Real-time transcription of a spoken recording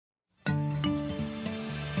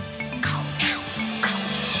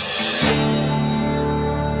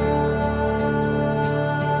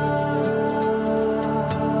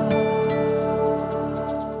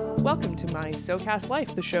SoCast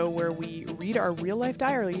Life, the show where we read our real-life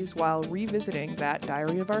diaries while revisiting that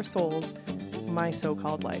diary of our souls, My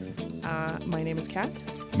So-Called Life. My name is Kat.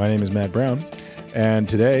 My name is Matt Brown, and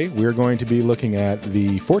today we're going to be looking at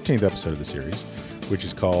the 14th episode of the series, which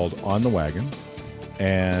is called On the Wagon,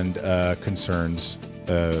 and concerns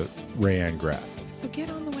Rayanne Graff. So get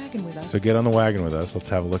on the wagon with us. Let's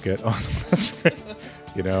have a look at On the Wagon.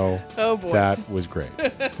 You know, oh boy. That was great.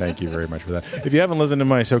 Thank you very much for that. If you haven't listened to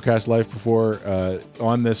My SoCast Life before,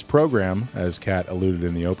 on this program, as Kat alluded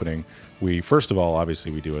in the opening, we, first of all,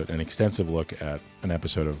 obviously we do an extensive look at an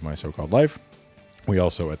episode of My So-Called Life. We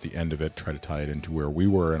also, at the end of it, try to tie it into where we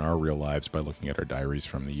were in our real lives by looking at our diaries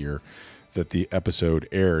from the year that the episode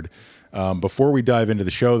aired. Before we dive into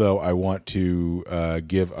the show, though, I want to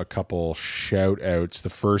give a couple shout-outs. The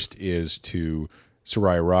first is to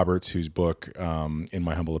Soraya Roberts, whose book, in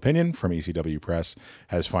my humble opinion, from ECW Press,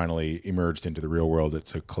 has finally emerged into the real world.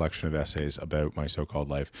 It's a collection of essays about my so-called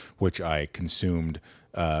life, which I consumed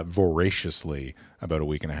voraciously about a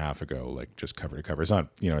week and a half ago, like just cover to cover. It's not,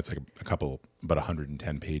 it's like a couple, about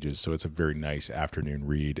 110 pages. So it's a very nice afternoon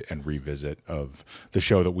read and revisit of the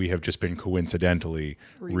show that we have just been coincidentally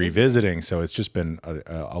revisiting. So it's just been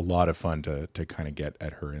a lot of fun to kind of get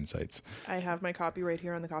at her insights. I have my copy right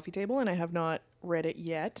here on the coffee table, and I have not read it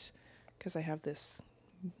yet because I have this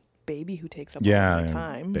baby who takes up all my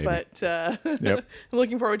time. Baby. But yep. I'm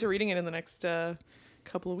looking forward to reading it in the next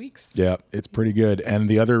couple of weeks. Yeah, it's pretty good. And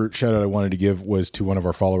the other shout out I wanted to give was to one of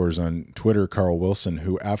our followers on Twitter, Carl Wilson,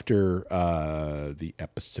 who after the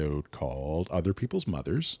episode called Other People's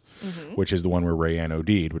Mothers, which is the one where Rayanne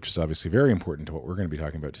OD'd, which is obviously very important to what we're going to be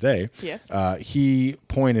talking about today. Yes. He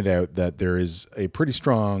pointed out that there is a pretty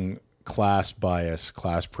strong class bias,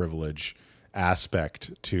 class privilege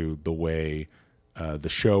aspect to the way the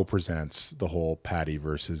show presents the whole Patty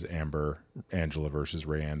versus Amber, Angela versus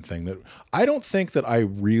Rayanne thing that I don't think that I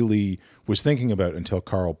really was thinking about until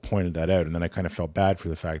Carl pointed that out. And then I kind of felt bad for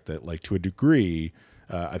the fact that, like, to a degree,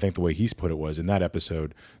 I think the way he's put it was in that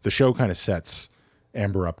episode, the show kind of sets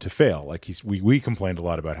Amber up to fail. Like we complained a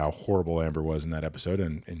lot about how horrible Amber was in that episode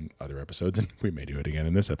and in other episodes, and we may do it again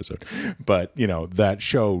in this episode. But, that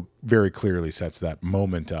show very clearly sets that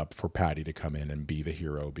moment up for Patty to come in and be the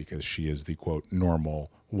hero because she is the, quote,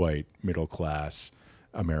 normal, white, middle-class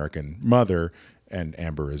American mother, and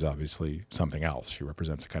Amber is obviously something else. She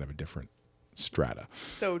represents a kind of a different strata.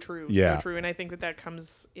 So true. Yeah. So true. And I think that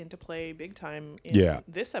comes into play big time in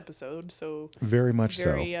this episode. So very much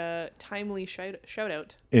very timely shout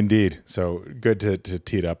out. Indeed. So good to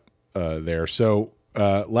tee it up there. So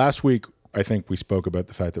last week, I think we spoke about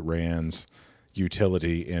the fact that Rayanne's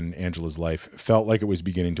utility in Angela's life felt like it was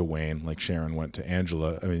beginning to wane, like Sharon went to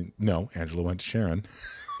Angela. I mean, no, Angela went to Sharon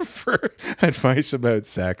for advice about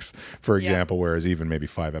sex, for example, whereas even maybe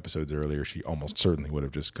 5 episodes earlier, she almost certainly would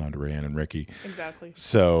have just gone to Rayanne and Ricky. Exactly.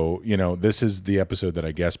 So, this is the episode that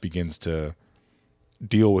I guess begins to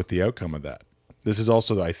deal with the outcome of that. This is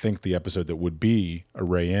also, I think, the episode that would be a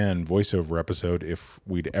Rayanne voiceover episode if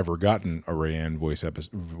we'd ever gotten a Rayanne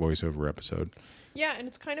voiceover episode. Yeah, and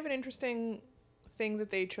it's kind of an interesting thing that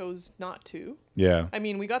they chose not to. Yeah. I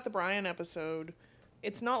mean, we got the Brian episode.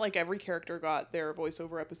 It's not like every character got their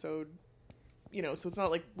voiceover episode, so it's not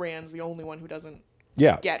like Rayanne's the only one who doesn't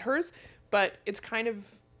get hers, but it's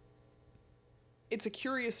a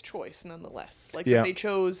curious choice nonetheless. Like that they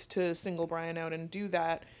chose to single Brian out and do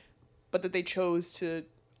that, but that they chose to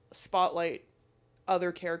spotlight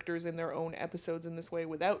other characters in their own episodes in this way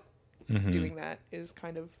without doing that is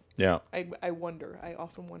kind of... Yeah. I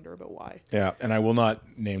often wonder about why. Yeah, and I will not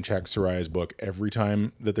name check Soraya's book every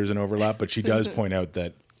time that there's an overlap, but she does point out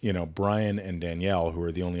that, Brian and Danielle, who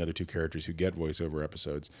are the only other 2 characters who get voiceover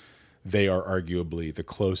episodes, they are arguably the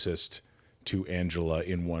closest to Angela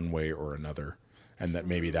in one way or another, and that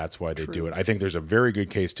maybe that's why they do it. I think there's a very good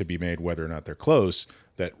case to be made, whether or not they're close,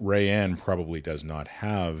 that Rayanne probably does not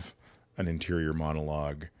have an interior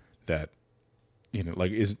monologue that...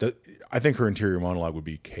 I think her interior monologue would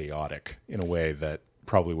be chaotic in a way that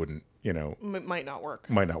probably wouldn't, might not work.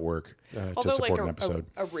 To support an episode.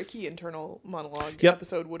 A Ricky internal monologue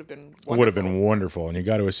episode would have been wonderful. Would have been wonderful, and you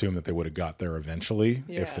got to assume that they would have got there eventually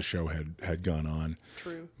if the show had gone on.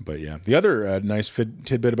 True. But yeah, the other nice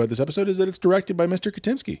tidbit about this episode is that it's directed by Mr.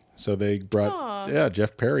 Katimsky. So they brought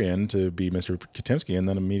Jeff Perry in to be Mr. Katimsky, and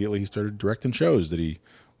then immediately he started directing shows that he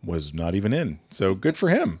was not even in. So good for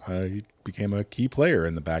him. He became a key player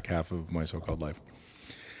in the back half of My So-Called Life.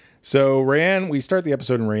 So Rayanne, we start the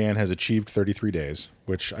episode and Rayanne has achieved 33 days,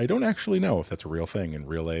 which I don't actually know if that's a real thing in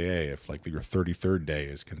real AA, if like your 33rd day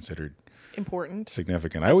is considered important,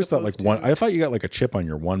 significant. I always thought like I thought you got like a chip on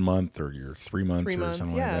your 1 month or your 3 months or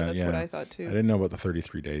something like that. That's what I thought too. I didn't know about the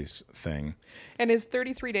 33 days thing. And is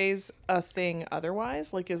 33 days a thing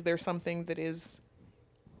otherwise? Like, is there something that is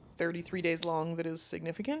 33 days long that is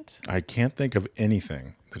significant? I can't think of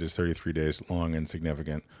anything that is 33 days long and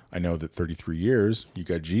significant. I know that 33 years, you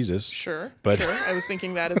got Jesus. Sure. But I was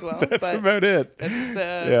thinking that as well. That's about it.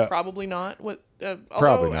 That's probably not what...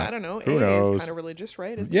 probably not. I don't know. Who knows? Is kind of religious,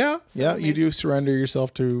 right? Yeah. You do surrender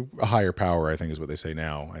yourself to a higher power, I think is what they say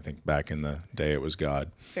now. I think back in the day it was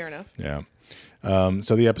God. Fair enough. Yeah.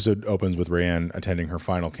 So the episode opens with Rayanne attending her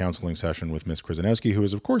final counseling session with Miss Krasinski, who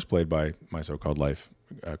is, of course, played by My So-Called Life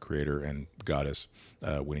creator and goddess,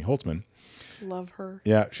 Winnie Holtzman. Love her.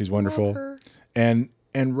 Yeah, she's wonderful. Love her. And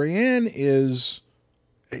Rayanne is...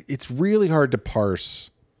 It's really hard to parse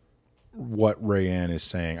what Rayanne is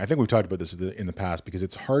saying. I think we've talked about this in the past because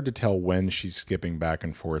it's hard to tell when she's skipping back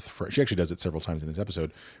and forth. She actually does it several times in this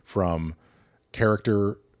episode from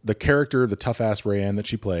the tough-ass Rayanne that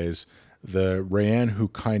she plays, the Rayanne who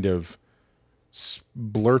kind of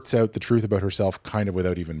blurts out the truth about herself kind of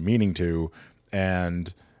without even meaning to,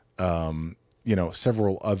 and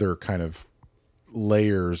several other kind of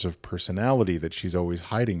layers of personality that she's always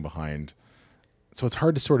hiding behind. So it's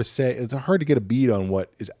hard to sort of say, it's hard to get a beat on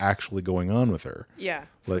what is actually going on with her. Yeah,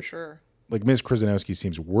 for sure. Like Ms. Krasinski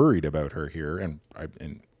seems worried about her here, and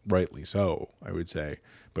rightly so, I would say.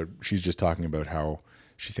 But she's just talking about how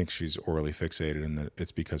she thinks she's orally fixated and that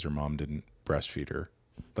it's because her mom didn't breastfeed her,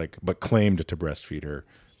 but claimed to breastfeed her,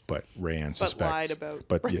 but Rayanne suspects. Lied about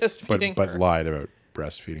breastfeeding her. Lied about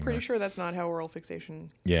breastfeeding Pretty her. sure that's not how oral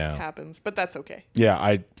fixation happens, but that's okay.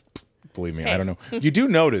 Yeah, believe me, I don't know. You do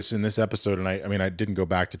notice in this episode, and I didn't go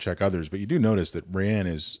back to check others, but you do notice that Rayanne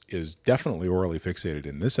is definitely orally fixated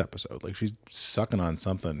in this episode. Like she's sucking on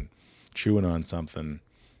something, chewing on something,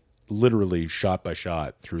 literally shot by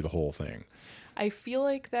shot through the whole thing. I feel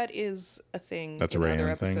like that is a thing That's in a Rayanne other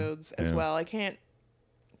episodes thing? as well.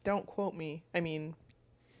 Don't quote me. I mean,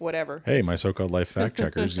 whatever. Hey, my so-called life fact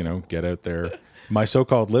checkers, get out there. My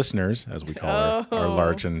so-called listeners, as we call our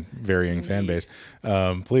large and varying fan base,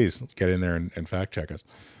 please get in there and fact check us.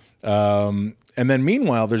 And then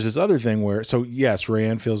meanwhile, there's this other thing where, so yes,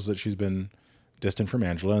 Rayanne feels that she's been distant from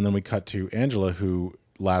Angela. And then we cut to Angela, who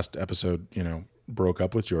last episode, broke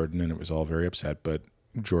up with Jordan and it was all very upset. But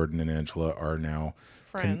Jordan and Angela are now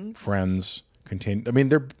friends.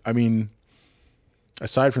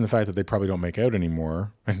 Aside from the fact that they probably don't make out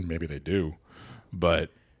anymore, and maybe they do, but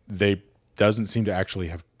they doesn't seem to actually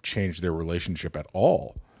have changed their relationship at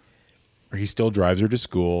all. He still drives her to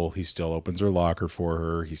school. He still opens her locker for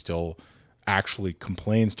her. He still actually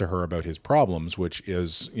complains to her about his problems, which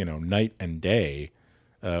is, night and day.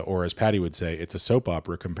 Or as Patty would say, it's a soap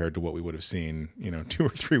opera compared to what we would have seen, 2 or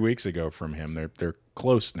 3 weeks ago from him. They're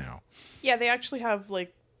close now. Yeah, they actually have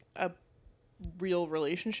like a real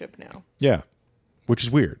relationship now. Yeah, which is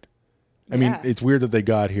weird. I mean, it's weird that they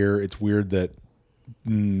got here. It's weird that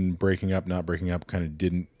breaking up, not breaking up kind of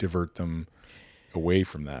didn't divert them away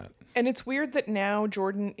from that. And it's weird that now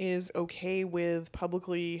Jordan is okay with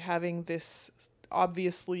publicly having this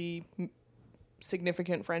obviously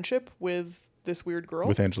significant friendship with this weird girl.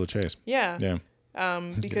 With Angela Chase. Yeah. Yeah.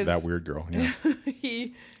 Because that weird girl. Yeah.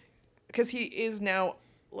 Because he is now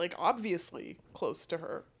like obviously close to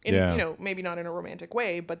her. Maybe not in a romantic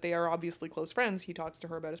way, but they are obviously close friends. He talks to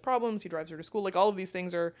her about his problems. He drives her to school. Like all of these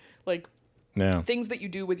things are like things that you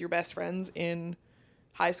do with your best friends in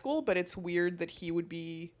high school. But it's weird that he would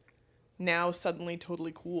be now suddenly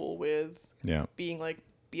totally cool with being like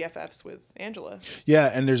BFFs with Angela.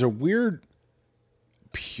 Yeah. And there's a weird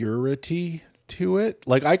purity to it.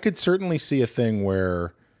 Like I could certainly see a thing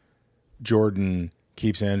where Jordan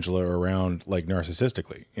keeps Angela around like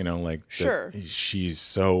narcissistically, sure. She's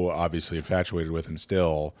so obviously infatuated with him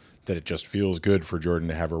still that it just feels good for Jordan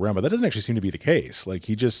to have her around. But that doesn't actually seem to be the case. Like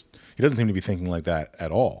he doesn't seem to be thinking like that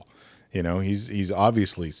at all. He's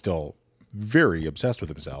obviously still very obsessed with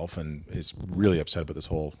himself and is really upset about this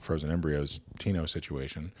whole frozen embryos Tino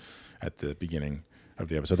situation at the beginning of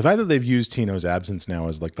the episode. The fact that they've used Tino's absence now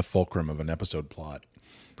as like the fulcrum of an episode plot.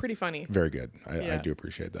 Pretty funny. Very good. I do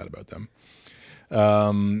appreciate that about them.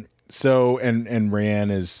 So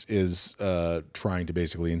Rayanne is trying to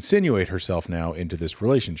basically insinuate herself now into this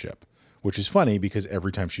relationship, which is funny because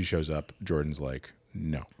every time she shows up, Jordan's like,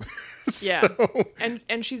 no. Yeah.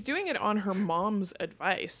 And she's doing it on her mom's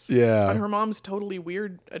advice. Yeah. On her mom's totally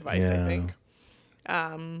weird advice, I think.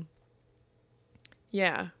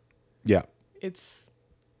 Yeah. Yeah. It's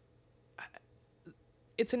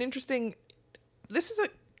an interesting... This is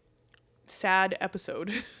sad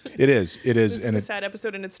episode. It is. This is a sad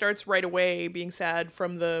episode, and it starts right away being sad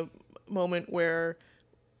from the moment where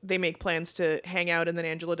they make plans to hang out, and then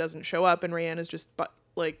Angela doesn't show up, and Rayanne is just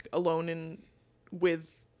like alone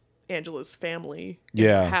with Angela's family in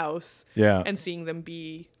the house, and seeing them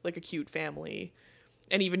be like a cute family.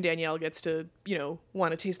 And even Danielle gets to,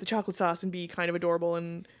 want to taste the chocolate sauce and be kind of adorable,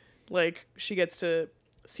 and like she gets to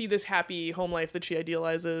see this happy home life that she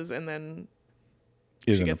idealizes, and then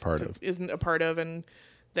isn't a part of, and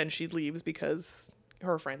then she leaves because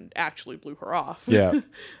her friend actually blew her off. Yeah.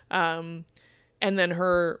 And then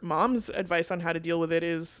her mom's advice on how to deal with it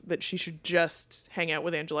is that she should just hang out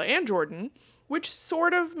with Angela and Jordan, which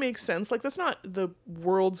sort of makes sense. Like, that's not the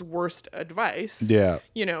world's worst advice. Yeah.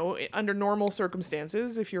 Under normal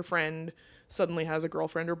circumstances, if your friend suddenly has a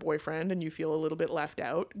girlfriend or boyfriend and you feel a little bit left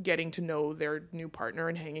out, getting to know their new partner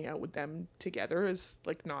and hanging out with them together is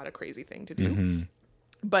like not a crazy thing to do. Mm-hmm.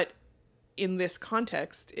 But in this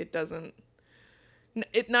context, it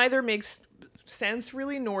neither makes sense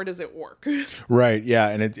really, nor does it work. Right. Yeah.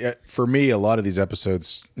 And it for me, a lot of these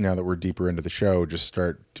episodes, now that we're deeper into the show, just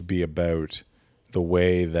start to be about the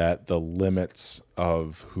way that the limits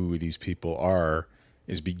of who these people are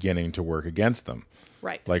is beginning to work against them.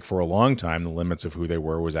 Right. Like for a long time, the limits of who they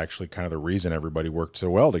were was actually kind of the reason everybody worked so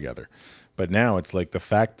well together. But now it's like the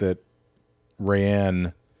fact that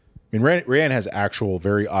Rayanne has actual,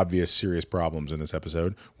 very obvious, serious problems in this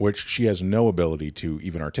episode, which she has no ability to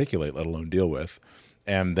even articulate, let alone deal with.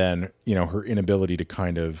 And then, her inability to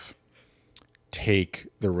kind of take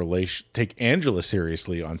Angela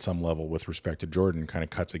seriously on some level with respect to Jordan kind of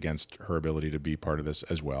cuts against her ability to be part of this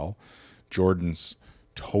as well. Jordan's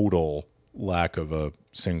total lack of a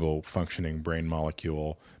single functioning brain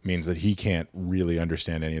molecule means that he can't really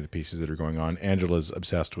understand any of the pieces that are going on. Angela's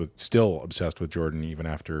still obsessed with Jordan, even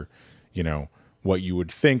after, what you would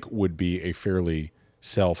think would be a fairly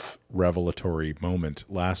self-revelatory moment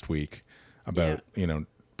last week about,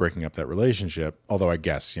 breaking up that relationship. Although I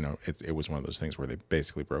guess, it was one of those things where they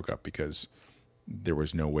basically broke up because there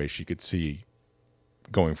was no way she could see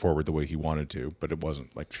going forward the way he wanted to, but it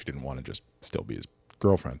wasn't like she didn't want to just still be his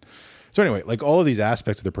girlfriend. So anyway, like all of these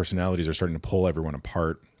aspects of their personalities are starting to pull everyone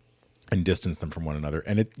apart and distance them from one another.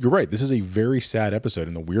 And you're right, this is a very sad episode.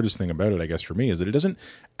 And the weirdest thing about it, I guess, for me, is that it doesn't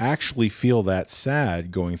actually feel that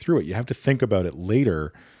sad going through it. You have to think about it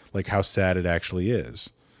later, like how sad it actually is.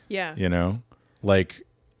 Yeah. Like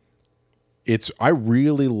I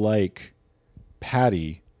really like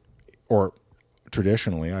Patty, or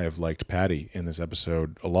traditionally I have liked Patty in this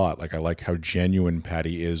episode a lot. Like I like how genuine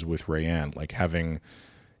Patty is with Rayanne. Like having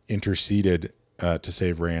interceded to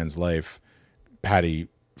save Rayanne's life, Patty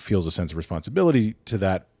feels a sense of responsibility to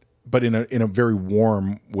that, but in a very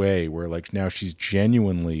warm way, where like now she's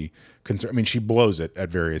genuinely concerned. I mean, she blows it at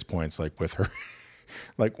various points, like with her,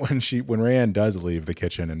 like when Rayanne does leave the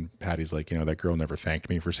kitchen and Patty's like, that girl never thanked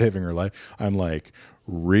me for saving her life. I'm like,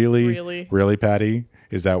 really, Patty?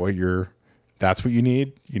 Is that that's what you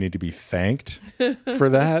need? You need to be thanked for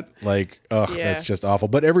that? Like, That's just awful.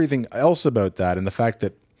 But everything else about that, and the fact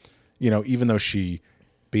that, even though she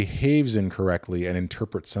behaves incorrectly and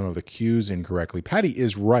interprets some of the cues incorrectly, Patty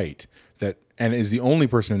is right and is the only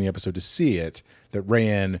person in the episode to see it, that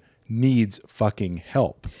Rayanne needs fucking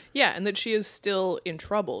help. Yeah, and that she is still in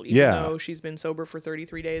trouble, even though she's been sober for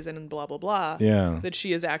 33 days and blah, blah, blah. Yeah. That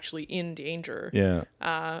she is actually in danger. Yeah.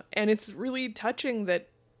 And it's really touching that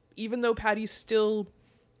even though Patty still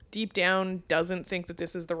deep down doesn't think that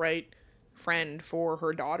this is the right friend for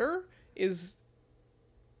her daughter, is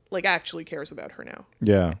like actually cares about her now.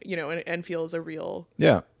 Yeah. And feels a real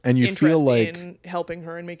and you interest feel like in helping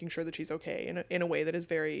her and making sure that she's okay in a way that is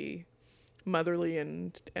very motherly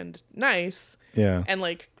and nice. Yeah. And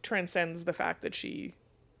like transcends the fact that she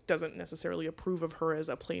doesn't necessarily approve of her as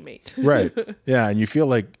a playmate. Right. Yeah, and you feel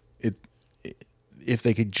like if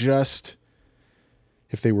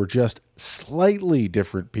they were just slightly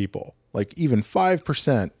different people, like even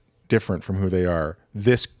 5% different from who they are,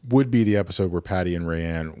 this would be the episode where Patty and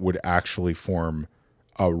Rayanne would actually form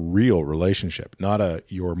a real relationship, not a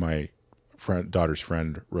you're my daughter's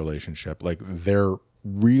friend relationship. Like they're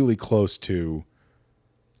really close to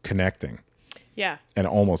connecting. Yeah. And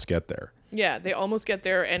almost get there. Yeah, they almost get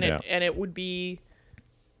there, and it would be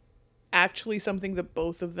actually something that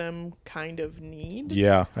both of them kind of need.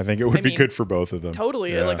 Yeah, I think it would be good for both of them.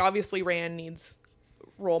 Totally. Yeah. Like obviously Rayanne needs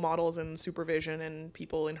role models and supervision and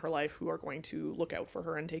people in her life who are going to look out for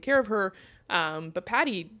her and take care of her. But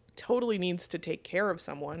Patty totally needs to take care of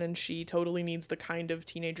someone, and she totally needs the kind of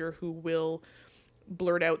teenager who will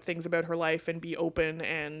blurt out things about her life and be open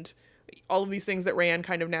and all of these things that Rayanne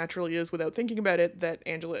kind of naturally is without thinking about it, that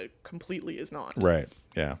Angela completely is not. Right.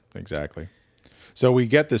 Yeah, exactly. So we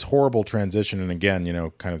get this horrible transition. And again, you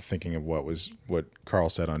know, kind of thinking of what Carl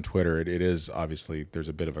said on Twitter, it is obviously there's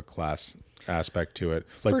a bit of a class aspect to it.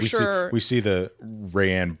 Like we see the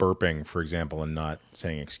Rayanne burping, for example, and not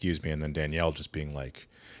saying excuse me, and then Danielle just being like,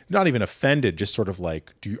 not even offended, just sort of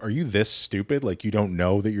like, are you this stupid? Like, you don't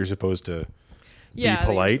know that you're supposed to be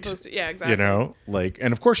polite? Yeah, exactly. You know, like,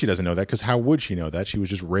 and of course she doesn't know that, because how would she know that? She was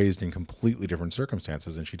just raised in completely different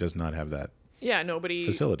circumstances, and she does not have that. Yeah,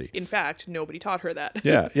 facility. In fact, nobody taught her that.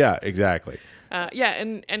 Yeah, exactly.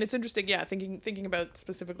 And it's interesting. Yeah, thinking about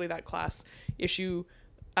specifically that class issue,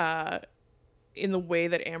 in the way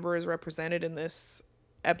that Amber is represented in this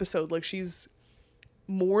episode. Like, she's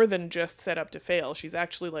more than just set up to fail. She's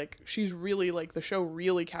actually like, she's really like, the show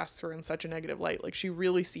really casts her in such a negative light. Like, she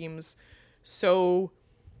really seems so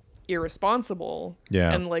irresponsible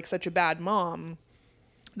and like such a bad mom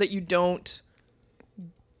that you don't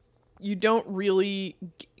really,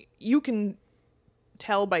 you can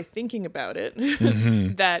tell by thinking about it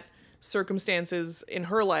that circumstances in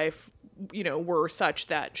her life, you know, were such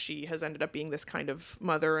that she has ended up being this kind of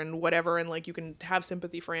mother and whatever. And like, you can have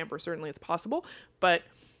sympathy for Amber. Certainly it's possible, but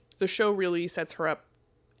the show really sets her up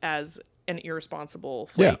as an irresponsible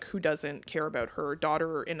flake who doesn't care about her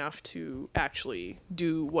daughter enough to actually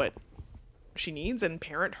do what she needs and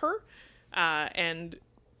parent her. And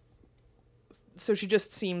so she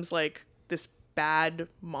just seems like this bad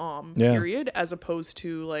mom, period, as opposed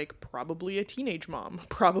to like probably a teenage mom,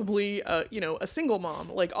 probably a single mom,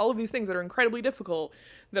 like all of these things that are incredibly difficult,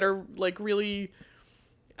 that are like really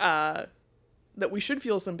that we should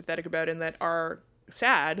feel sympathetic about and that are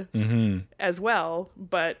sad as well.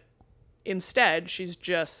 But instead she's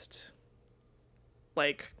just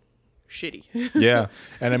like shitty. Yeah.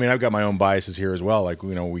 And I mean, I've got my own biases here as well. Like,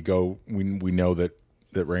 you know, we know that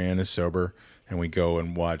Rayanne is sober, and we go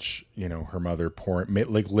and watch, you know, her mother pouring,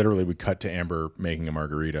 like literally we cut to Amber making a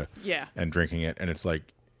margarita and drinking it. And it's like,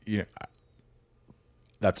 you know,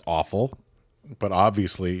 that's awful. But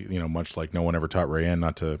obviously, you know, much like no one ever taught Rayanne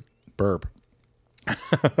not to burp.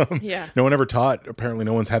 No one ever taught, apparently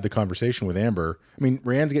no one's had the conversation with Amber. I mean,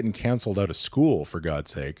 Rayanne's getting canceled out of school, for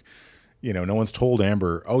God's sake. You know, no one's told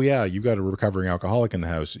Amber, oh yeah, you got a recovering alcoholic in the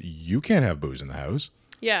house. You can't have booze in the house.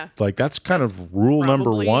 Yeah. Like, that's kind of rule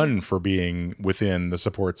number one for being within the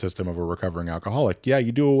support system of a recovering alcoholic. Yeah,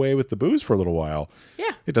 you do away with the booze for a little while.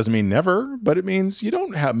 Yeah. It doesn't mean never, but it means you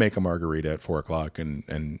don't make a margarita at 4:00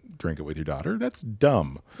 and drink it with your daughter. That's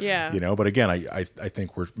dumb. Yeah. You know, but again, I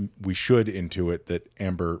think we should intuit that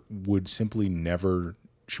Amber would simply never,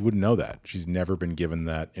 she wouldn't know that. She's never been given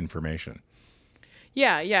that information.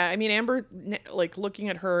 Yeah. I mean, Amber, like looking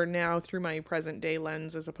at her now through my present day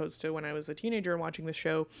lens, as opposed to when I was a teenager and watching the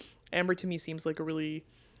show, Amber to me seems like a really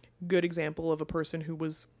good example of a person who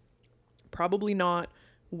was probably not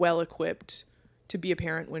well equipped to be a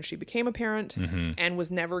parent when she became a parent and was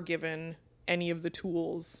never given any of the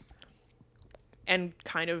tools and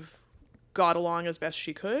kind of got along as best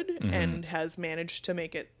she could and has managed to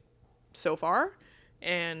make it so far.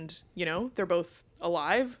 And, you know, they're both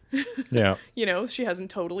alive. Yeah. You know, she hasn't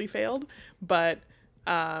totally failed, but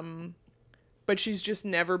she's just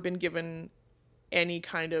never been given any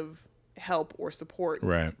kind of help or support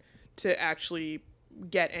to actually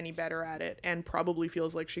get any better at it, and probably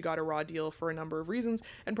feels like she got a raw deal for a number of reasons,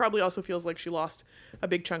 and probably also feels like she lost a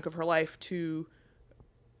big chunk of her life to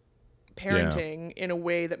parenting in a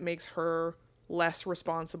way that makes her less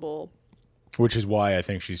responsible. Which is why I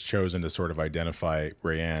think she's chosen to sort of identify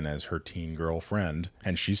Rayanne as her teen girlfriend,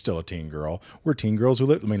 and she's still a teen girl. We're teen girls who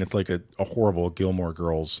live. I mean, it's like a horrible Gilmore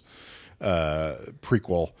Girls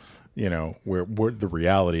prequel, you know, where the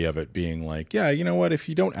reality of it being like, yeah, you know what? If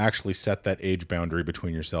you don't actually set that age boundary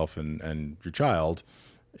between yourself and your child,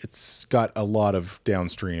 it's got a lot of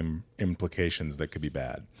downstream implications that could be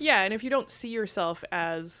bad. Yeah, and if you don't see yourself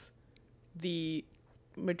as the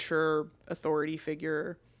mature authority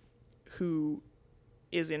figure who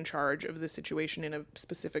is in charge of the situation in a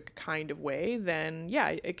specific kind of way, then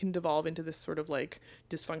it can devolve into this sort of like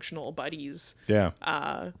dysfunctional buddies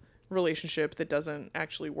relationship that doesn't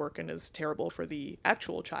actually work and is terrible for the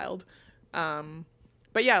actual child.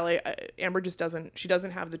 But yeah, like Amber just doesn't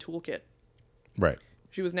have the toolkit. Right.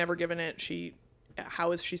 She was never given it. She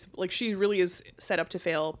really is set up to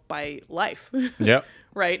fail by life. Yeah.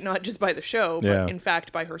 Right. Not just by the show, but in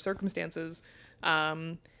fact by her circumstances.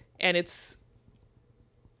 And it's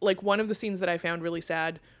like one of the scenes that I found really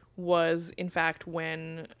sad was, in fact,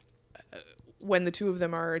 when the two of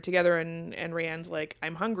them are together and Rayanne's like,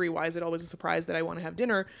 I'm hungry. Why is it always a surprise that I want to have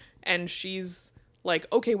dinner? And she's like,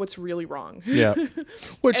 okay, what's really wrong? Yeah.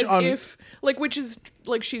 Which is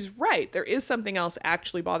like, she's right. There is something else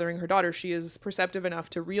actually bothering her daughter. She is perceptive enough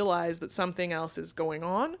to realize that something else is going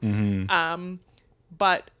on. Mm-hmm.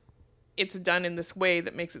 But it's done in this way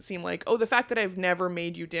that makes it seem like, oh, the fact that I've never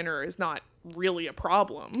made you dinner is not really a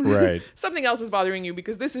problem. Right. Something else is bothering you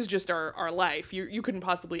because this is just our life. You couldn't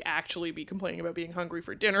possibly actually be complaining about being hungry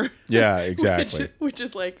for dinner. Yeah, exactly. which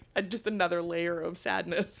is like just another layer of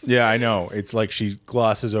sadness. Yeah, I know. It's like she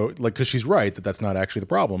glosses over, like, because she's right that that's not actually the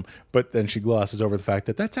problem, but then she glosses over the fact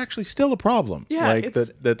that that's actually still a problem. Yeah, like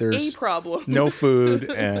it's that there's a problem. no food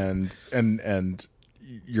and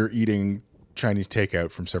you're eating Chinese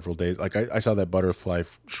takeout from several days. Like I saw that butterfly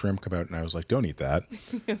shrimp come out and I was like, don't eat that.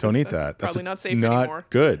 Don't eat that. That's probably not safe anymore. Not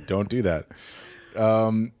good. Don't do that.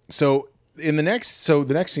 So the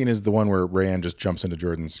next scene is the one where Rayanne just jumps into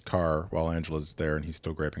Jordan's car while Angela's there and he's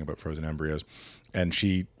still griping about frozen embryos. And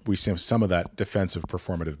we see some of that defensive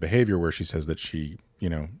performative behavior where she says that she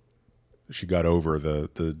got over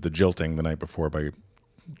the jilting the night before by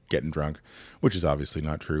getting drunk, which is obviously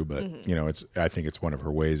not true, but I think it's one of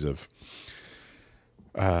her ways of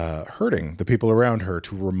hurting the people around her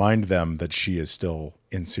to remind them that she is still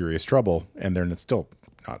in serious trouble, and they're still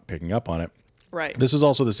not picking up on it. Right. This is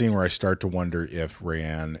also the scene where I start to wonder if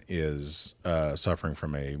Rayanne is suffering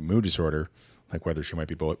from a mood disorder, like whether she might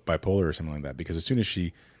be bipolar or something like that, because as soon as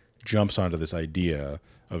she jumps onto this idea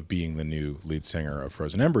of being the new lead singer of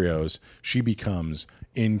Frozen Embryos, she becomes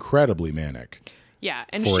incredibly manic. Yeah,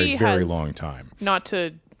 and for she a very has, long time. Not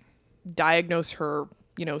to diagnose her,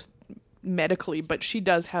 medically, but she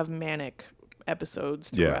does have manic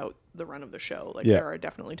episodes throughout the run of the show. Like there are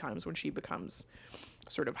definitely times when she becomes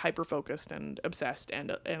sort of hyper focused and obsessed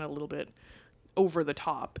and a little bit over the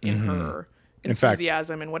top in her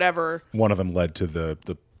enthusiasm. In fact, and whatever. One of them led to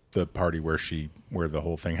the party where the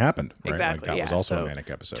whole thing happened. Right? Exactly. Like that was also a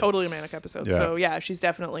manic episode. Totally a manic episode. Yeah. So yeah, she's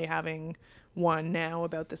definitely having one now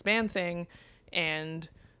about this band thing and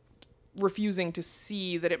refusing to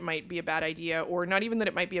see that it might be a bad idea, or not even that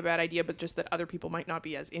it might be a bad idea, but just that other people might not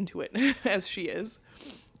be as into it as she is.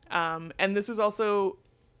 And this is also,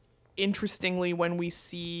 interestingly, when we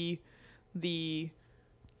see the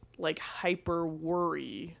like hyper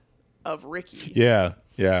worry of Ricky. Yeah.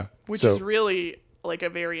 Which is really like a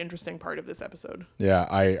very interesting part of this episode. Yeah,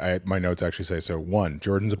 I my notes actually say so. 1,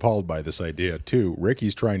 Jordan's appalled by this idea. 2,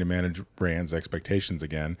 Ricky's trying to manage Rayanne's expectations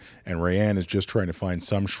again, and Rayanne is just trying to find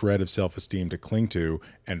some shred of self-esteem to cling to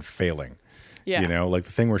and failing. Yeah. Like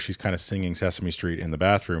the thing where she's kind of singing Sesame Street in the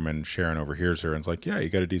bathroom and Sharon overhears her and is like, yeah, you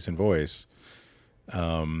got a decent voice.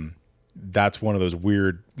 That's one of those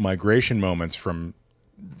weird migration moments from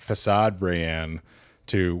facade Rayanne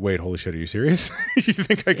to, wait, holy shit, are you serious? You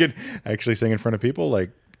think I could actually sing in front of people? Like,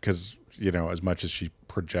 because, as much as she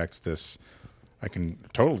projects this, I can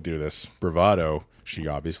totally do this bravado, she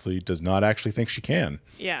obviously does not actually think she can.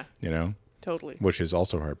 Yeah. Totally. Which is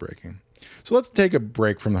also heartbreaking. So let's take a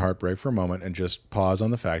break from the heartbreak for a moment and just pause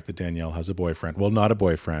on the fact that Danielle has a boyfriend. Well, not a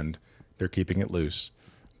boyfriend. They're keeping it loose.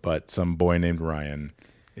 But some boy named Ryan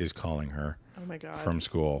is calling her from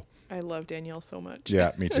school. I love Danielle so much.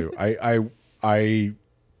 Yeah, me too.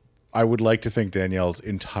 I would like to think Danielle's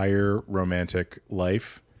entire romantic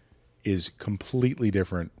life is completely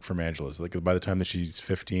different from Angela's. Like by the time that she's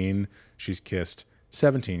 15, she's kissed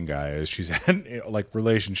 17 guys. She's had like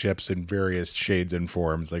relationships in various shades and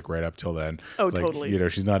forms, like right up till then. Oh, like, totally.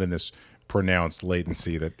 She's not in this pronounced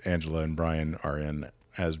latency that Angela and Brian are in,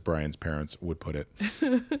 as Brian's parents would put it.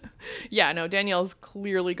 Yeah, no, Danielle's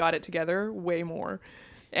clearly got it together way more.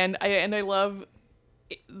 And I love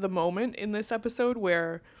the moment in this episode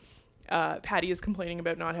where Patty is complaining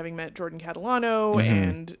about not having met Jordan Catalano,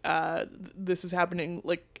 and this is happening,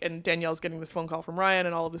 and Danielle's getting this phone call from Ryan,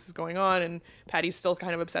 and all of this is going on, and Patty's still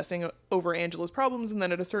kind of obsessing over Angela's problems, and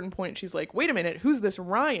then at a certain point she's like, wait a minute, who's this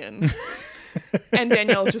Ryan? And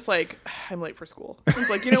Danielle's just like, I'm late for school. It's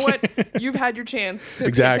like, you know what? You've had your chance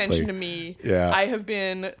to pay attention to me. Yeah. I have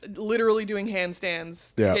been literally doing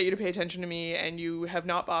handstands to get you to pay attention to me, and you have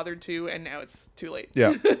not bothered to, and now it's too late.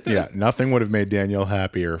 Yeah. Yeah. Nothing would have made Danielle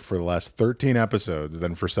happier for the last 13 episodes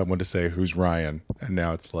than for someone to say, who's Ryan? And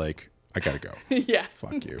now it's like, I gotta go. Yeah.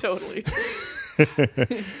 Fuck you. Totally.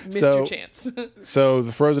 Missed your chance. So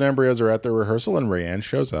the Frozen Embryos are at their rehearsal, and Rayanne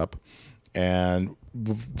shows up. And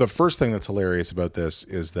the first thing that's hilarious about this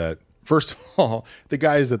is that, first of all, the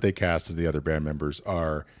guys that they cast as the other band members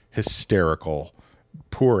are hysterical,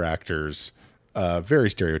 poor actors, very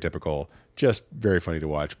stereotypical, just very funny to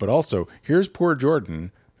watch. But also, here's poor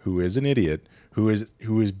Jordan, who is an idiot, who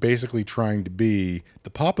is basically trying to be the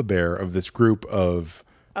Papa Bear of this group of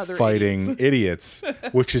fighting idiots,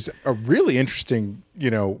 which is a really interesting,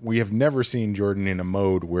 we have never seen Jordan in a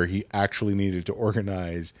mode where he actually needed to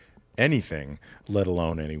organize anything, let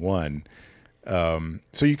alone anyone.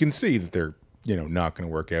 So you can see that they're, not going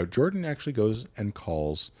to work out. Jordan actually goes and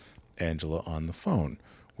calls Angela on the phone,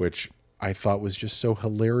 which I thought was just so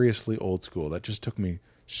hilariously old school. That just took me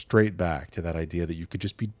straight back to that idea that you could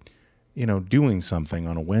just be, doing something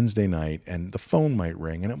on a Wednesday night and the phone might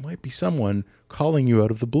ring and it might be someone calling you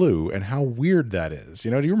out of the blue, and how weird that is. Do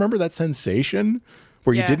you remember that sensation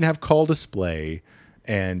where you didn't have call display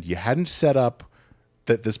and you hadn't set up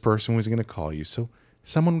that this person was going to call you? So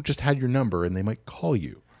someone just had your number and they might call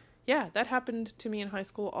you. Yeah, that happened to me in high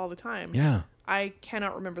school all the time. Yeah. I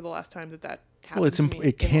cannot remember the last time that happened. Well,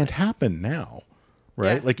 it can't happen now,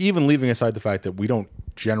 right? Yeah. Like, even leaving aside the fact that we don't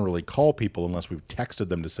generally call people unless we've texted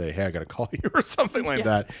them to say, hey, I got to call you or something like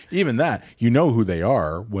that. Even that, who they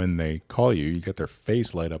are when they call you. You get their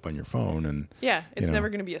face light up on your phone. And yeah, it's never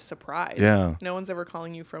going to be a surprise. Yeah. No one's ever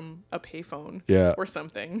calling you from a payphone or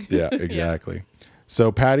something. Yeah, exactly. Yeah. So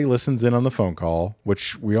Patty listens in on the phone call,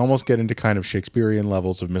 which we almost get into kind of Shakespearean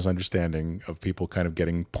levels of misunderstanding of people kind of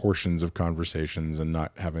getting portions of conversations and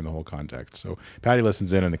not having the whole context. So Patty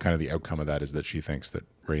listens in, and the outcome of that is that she thinks that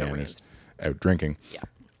Rayanne is out drinking. Yeah.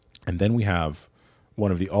 And then we have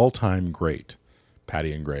one of the all-time great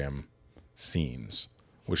Patty and Graham scenes,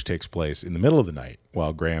 which takes place in the middle of the night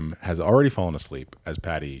while Graham has already fallen asleep, as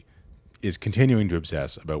Patty is continuing to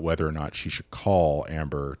obsess about whether or not she should call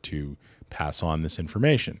Amber to pass on this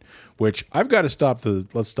information, which I've got to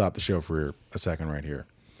let's stop the show for a second right here.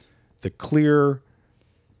 The clear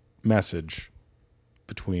message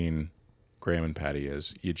between Graham and Patty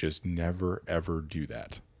is you just never, ever do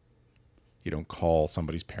that. You don't call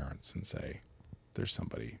somebody's parents and say, there's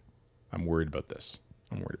somebody, I'm worried about this,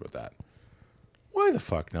 I'm worried about that. Why the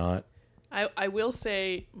fuck not? I will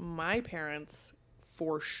say my parents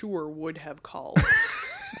for sure would have called.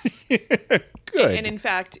 Good. And in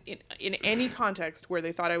fact, in any context where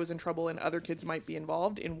they thought I was in trouble and other kids might be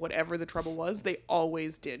involved in whatever the trouble was, they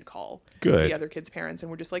always did call the other kids' parents and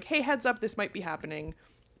were just like, hey, heads up, this might be happening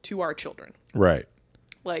to our children. Right.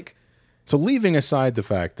 Like, so leaving aside the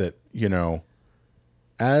fact that,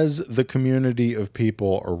 as the community of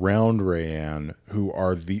people around Rayanne who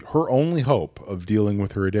are her only hope of dealing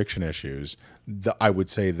with her addiction issues, I would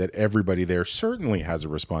say that everybody there certainly has a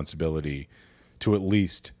responsibility to at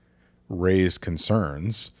least raise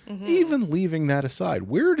concerns. Mm-hmm. Even leaving that aside,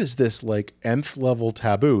 where does this nth level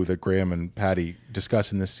taboo that Graham and Patty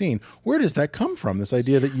discuss in this scene, where does that come from? This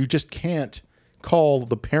idea that you just can't call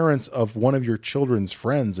the parents of one of your children's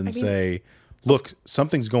friends and say, look,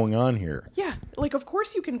 something's going on here. Yeah. Of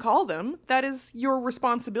course you can call them. That is your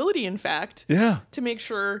responsibility, in fact. Yeah. To make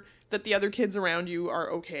sure that the other kids around you are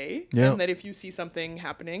okay. Yeah. And that if you see something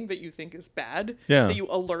happening that you think is bad, yeah. that you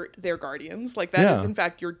alert their guardians. That is, in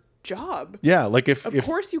fact, your job. Yeah. Of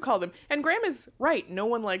course you call them. And Graham is right. No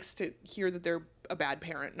one likes to hear that they're a bad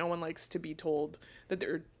parent. No one likes to be told that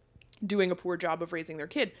they're doing a poor job of raising their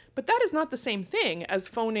kid. But that is not the same thing as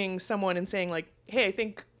phoning someone and saying, hey, I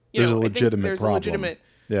think... there's a legitimate problem. A legitimate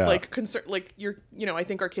concern, I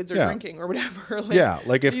think our kids are drinking or whatever.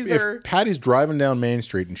 If Patty's driving down Main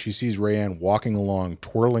Street and she sees Rayanne walking along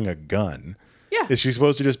twirling a gun, is she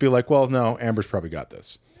supposed to just be like, well, no, Amber's probably got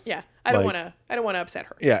this? Yeah, I don't want to upset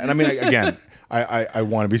her. Yeah, and I mean, again, I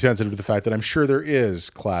want to be sensitive to the fact that I'm sure there is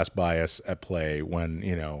class bias at play when,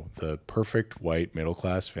 the perfect white middle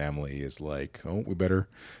class family is like, oh, we better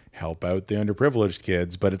help out the underprivileged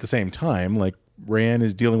kids, but at the same time, Rayanne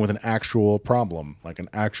is dealing with an actual problem, an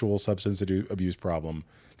actual substance abuse problem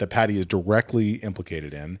that Patty is directly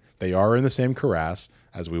implicated in. They are in the same cuirass,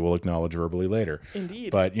 as we will acknowledge verbally later. Indeed.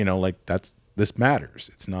 But, this matters.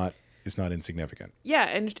 It's not insignificant. Yeah,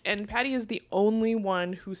 and Patty is the only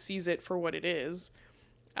one who sees it for what it is.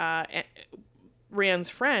 Rayanne's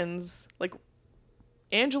friends,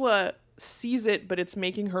 Angela sees it, but it's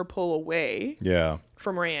making her pull away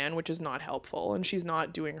from Rayanne, which is not helpful, and she's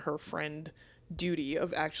not doing her friend duty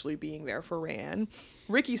of actually being there for Rayanne.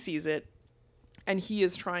 Ricky sees it, and he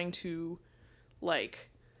is trying to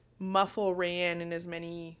muffle Rayanne in as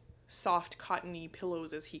many soft cottony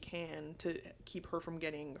pillows as he can to keep her from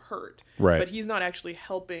getting hurt. Right. But he's not actually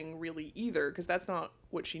helping really either, because that's not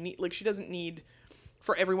what she needs. She doesn't need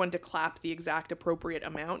for everyone to clap the exact appropriate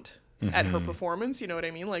amount at her performance. You know what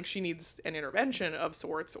I mean? She needs an intervention of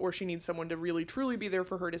sorts, or she needs someone to really truly be there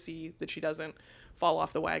for her to see that she doesn't fall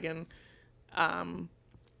off the wagon.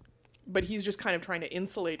 But he's just kind of trying to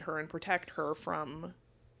insulate her and protect her from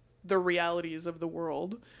the realities of the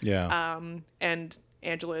world. Yeah. And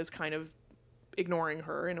Angela is kind of ignoring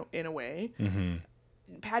her in a way. Mm-hmm.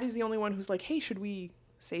 Patty's the only one who's like, hey, should we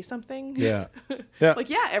say something? Yeah. Yeah. Like,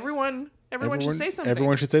 yeah, everyone should say something.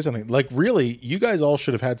 Everyone should say something. Like, really, you guys all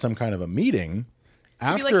should have had some kind of a meeting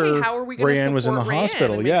after like, hey, how are we gonna Rayanne was in the support Rayanne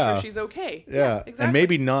hospital. and make sure she's okay. Yeah. Exactly. And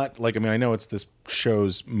maybe not, like, I mean, I know it's this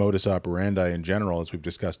show's modus operandi in general, as we've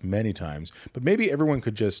discussed many times, but maybe everyone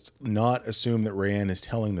could just not assume that Rayanne is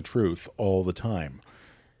telling the truth all the time.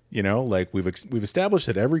 You know, like we've established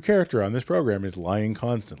that every character on this program is lying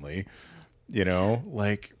constantly. You know,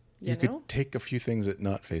 like you could take a few things at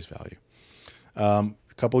not face value. A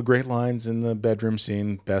couple of great lines in the bedroom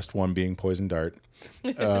scene, best one being poison dart.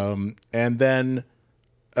 And then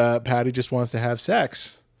Patty just wants to have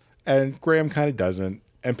sex, and Graham kind of doesn't,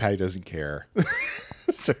 and Patty doesn't care.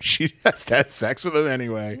 So she has to have sex with him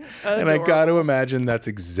anyway. Adorable. And I got to imagine that's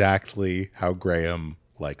exactly how Graham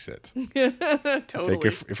likes it. Totally. I think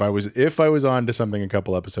if I was on to something a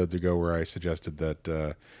couple episodes ago where I suggested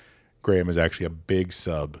that Graham is actually a big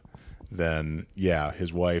sub, then yeah,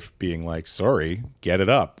 his wife being like, sorry, get it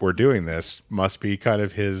up, we're doing this, must be kind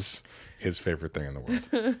of his favorite thing in the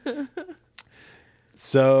world.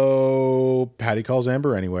 So Patty calls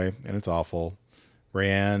Amber anyway, and it's awful.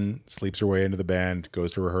 Rayanne sleeps her way into the band,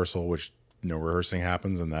 goes to rehearsal, which no rehearsing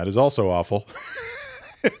happens, and that is also awful.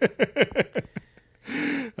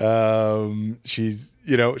 She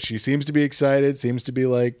seems to be excited, seems to be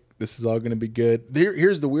like, this is all going to be good.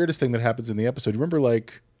 Here's the weirdest thing that happens in the episode. Remember, I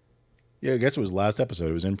guess it was last episode.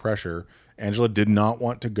 It was In Pressure. Angela did not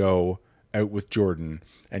want to go out with Jordan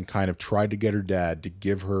and kind of tried to get her dad to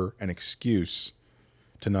give her an excuse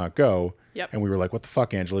to not go. Yep. And we were like, what the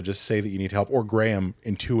fuck, Angela? Just say that you need help. Or Graham,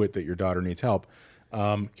 intuit that your daughter needs help.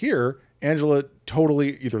 Here, Angela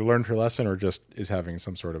totally either learned her lesson or just is having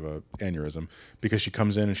some sort of a aneurysm, because she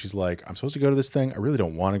comes in and she's like, I'm supposed to go to this thing. I really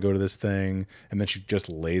don't want to go to this thing. And then she just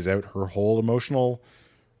lays out her whole emotional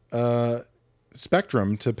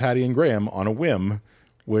spectrum to Patty and Graham on a whim,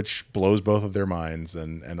 which blows both of their minds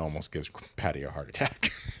and almost gives Patty a heart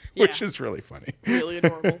attack, which is really funny. Really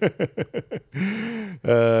adorable.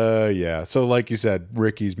 Yeah. So like you said,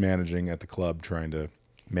 Ricky's managing at the club, trying to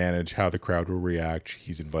manage how the crowd will react.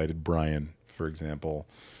 He's invited Brian, for example.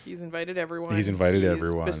 He's invited everyone. He's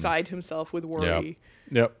beside himself with worry.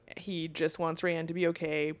 Yep. He just wants Rayanne to be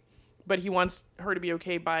okay, but he wants her to be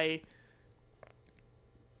okay by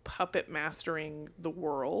puppet mastering the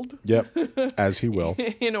world. Yep. As he will.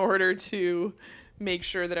 In order to make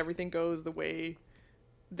sure that everything goes the way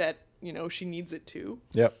that, she needs it to.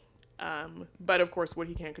 Yep. But of course, what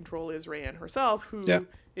he can't control is Rayanne herself, who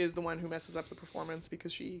is the one who messes up the performance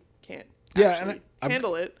because she can't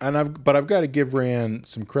handle it. But I've got to give Rayanne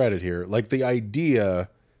some credit here. Like, the idea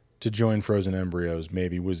to join Frozen Embryos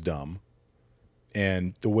maybe was dumb,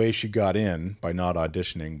 and the way she got in by not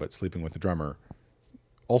auditioning but sleeping with the drummer,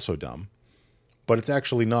 also dumb. But it's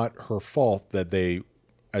actually not her fault that they,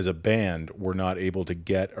 as a band, were not able to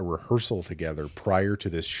get a rehearsal together prior to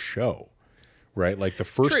this show. Right? Like, the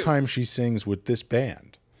first time she sings with this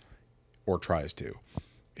band, or tries to,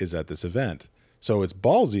 is at this event. So it's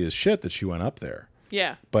ballsy as shit that she went up there.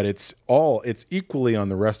 Yeah. But it's equally on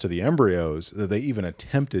the rest of the Embryos that they even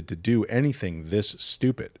attempted to do anything this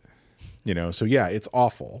stupid. So yeah, it's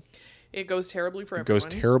awful. It goes terribly for everyone. It goes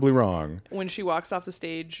terribly wrong. When she walks off the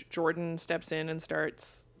stage, Jordan steps in and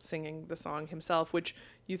starts singing the song himself, which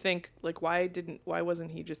you think, like, why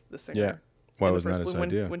wasn't he just the singer? Yeah. Why wasn't that his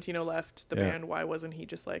idea? When Tino left the band, why wasn't he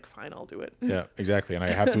just like, fine, I'll do it? Yeah, exactly. And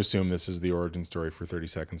I have to assume this is the origin story for 30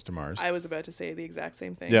 Seconds to Mars. I was about to say the exact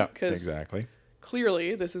same thing. Yeah, exactly.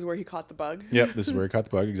 Clearly, this is where he caught the bug. Yep, this is where he caught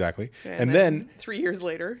the bug, exactly. And then 3 years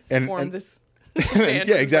later, formed this band.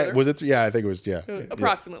 Yeah, exactly. Was it? Yeah, I think it was,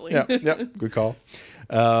 approximately. Yeah, good call.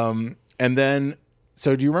 And then,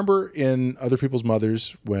 so do you remember in Other People's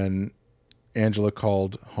Mothers when Angela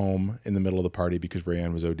called home in the middle of the party because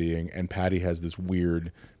Rayanne was ODing, and Patty has this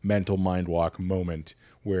weird mental mind walk moment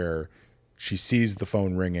where she sees the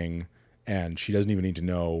phone ringing and she doesn't even need to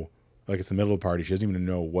know, like, it's the middle of the party, she doesn't even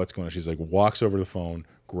know what's going on. She's like, walks over to the phone,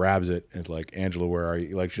 grabs it, and is like, Angela, where are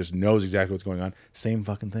you? Like, she just knows exactly what's going on. Same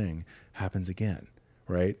fucking thing happens again,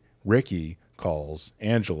 right? Ricky calls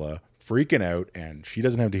Angela, freaking out, and she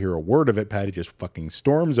doesn't have to hear a word of it. Patty just fucking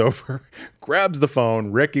storms over, grabs the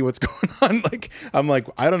phone. Ricky, what's going on? Like, I'm like,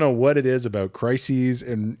 I don't know what it is about crises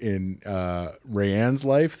in Rayanne's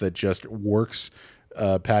life that just works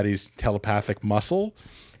Patty's telepathic muscle,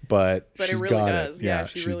 but she's it really got does. it. Yeah,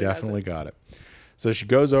 she she's really definitely got it. So she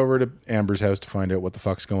goes over to Amber's house to find out what the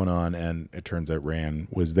fuck's going on, and it turns out Rayanne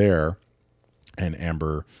was there, and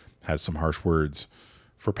Amber has some harsh words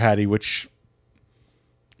for Patty, which,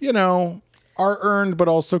 are earned, but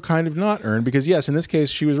also kind of not earned, because yes, in this case,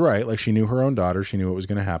 she was right. Like, she knew her own daughter, she knew what was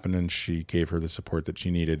going to happen, and she gave her the support that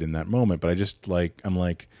she needed in that moment. But I'm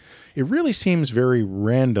like, it really seems very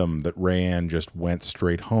random that Rayanne just went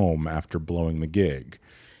straight home after blowing the gig.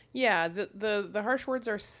 Yeah, the harsh words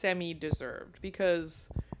are semi-deserved, because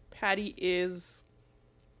Patty's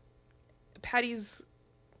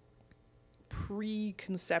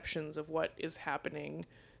preconceptions of what is happening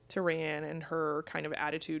to Rayanne and her kind of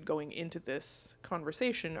attitude going into this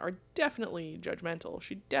conversation are definitely judgmental.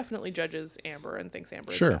 She definitely judges Amber and thinks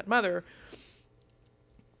Amber is a bad mother.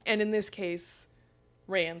 And in this case,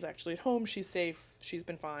 Rayanne's actually at home. She's safe. She's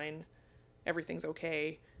been fine. Everything's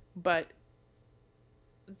okay. But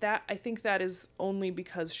I think that is only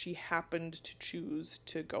because she happened to choose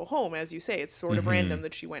to go home. As you say, it's sort of random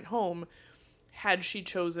that she went home. Had she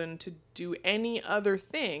chosen to do any other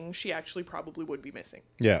thing, she actually probably would be missing.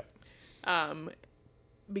 Yeah.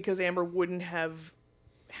 Because Amber wouldn't have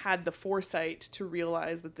had the foresight to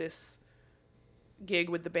realize that this gig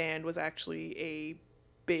with the band was actually a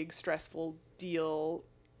big, stressful deal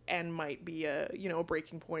and might be a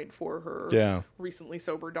breaking point for her recently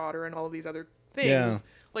sober daughter and all of these other things. Yeah.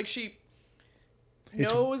 Like, she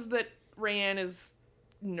knows that Rayanne is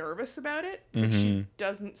nervous about it, but she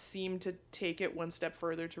doesn't seem to take it one step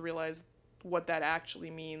further to realize what that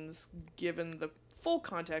actually means, given the full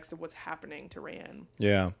context of what's happening to Rayanne.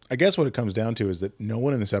 Yeah. I guess what it comes down to is that no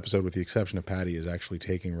one in this episode, with the exception of Patty, is actually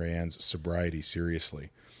taking Rayanne's sobriety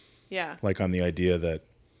seriously. Yeah. Like, on the idea that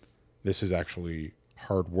this is actually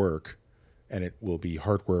hard work, and it will be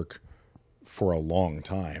hard work for a long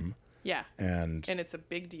time. Yeah. And it's a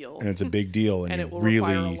big deal. And it's a big deal. And it will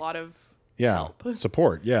require a lot of help.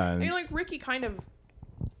 Support. Yeah. And, like, Ricky kind of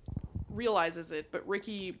realizes it, but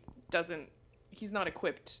Ricky doesn't. He's not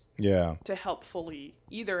equipped to help fully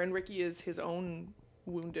either. And Ricky is his own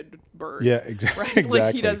wounded bird. Yeah, exactly.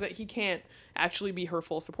 Right? Like, he can't actually be her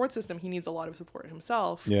full support system. He needs a lot of support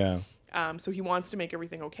himself. Yeah. So he wants to make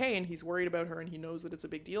everything okay, and he's worried about her, and he knows that it's a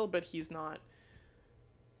big deal, but he's not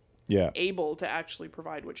able to actually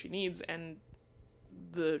provide what she needs. And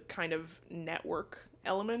the kind of network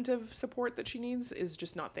element of support that she needs is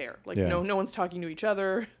just not there. Like, no one's talking to each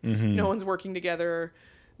other. No one's working together.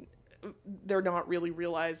 They're not really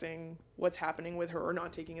realizing what's happening with her or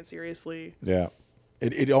not taking it seriously. Yeah.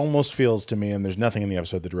 It almost feels to me, and there's nothing in the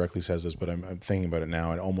episode that directly says this, but I'm thinking about it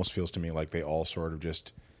now. It almost feels to me like they all sort of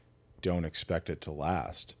just don't expect it to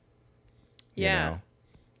last. Yeah. You know?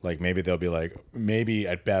 Like, maybe they'll be like, maybe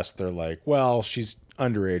at best they're like, well, she's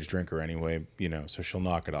underage drinker anyway, so she'll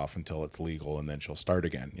knock it off until it's legal and then she'll start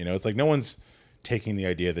again. It's like no one's taking the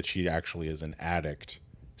idea that she actually is an addict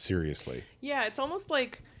seriously. Yeah, it's almost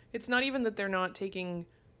like it's not even that they're not taking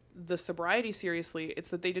the sobriety seriously, it's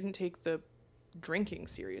that they didn't take the drinking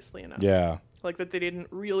seriously enough. Yeah. Like, that they didn't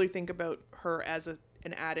really think about her as an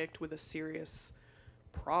addict with a serious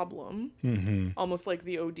problem. Mm-hmm. Almost like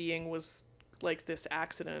the ODing was like this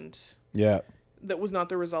accident. Yeah. That was not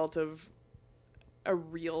the result of a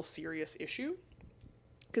real serious issue.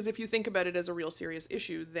 Because if you think about it as a real serious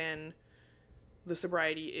issue, then the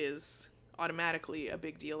sobriety is automatically a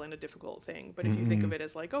big deal and a difficult thing. But if you think of it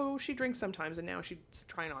as like, oh, she drinks sometimes and now she's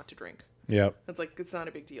trying not to drink. Yeah. It's like, it's not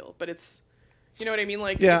a big deal. But it's, you know what I mean?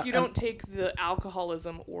 Like, if you don't take the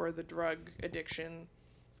alcoholism or the drug addiction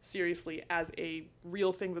seriously as a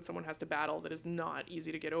real thing that someone has to battle that is not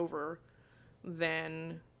easy to get over,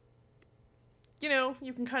 then,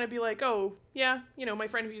 you can kind of be like, oh, yeah, my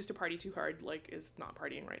friend who used to party too hard, like, is not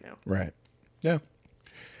partying right now. Right. Yeah.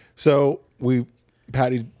 So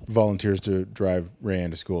Patty volunteers to drive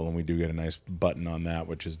Rayanne to school, and we do get a nice button on that,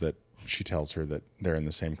 which is that she tells her that they're in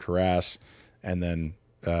the same crevasse, and then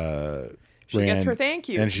she gets her thank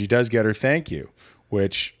you. And she does get her thank you,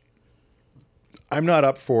 which I'm not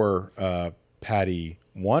up for Patty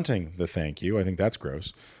wanting the thank you. I think that's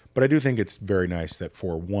gross. But I do think it's very nice that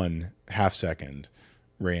for 1/2 second,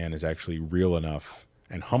 Rayanne is actually real enough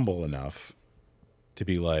and humble enough to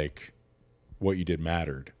be like, what you did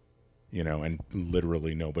mattered, and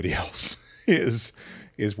literally nobody else is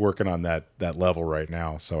working on that level right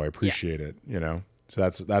now. So I appreciate it, So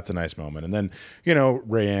that's a nice moment. And then,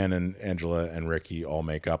 Rayanne and Angela and Ricky all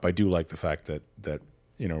make up. I do like the fact that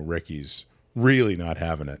Ricky's really not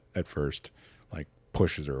having it at first, like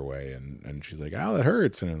pushes her away and she's like, "Ow, that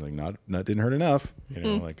hurts." And I'm like, not didn't hurt enough.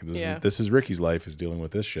 This is Ricky's life, is dealing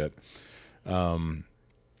with this shit.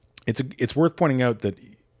 It's worth pointing out that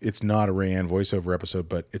it's not a Rayanne voiceover episode,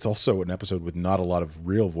 but it's also an episode with not a lot of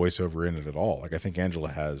real voiceover in it at all. Like, I think Angela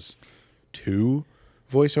has 2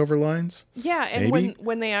 voiceover lines. Yeah, and maybe?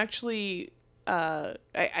 when they actually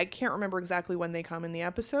I can't remember exactly when they come in the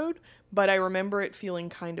episode, but I remember it feeling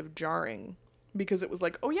kind of jarring because it was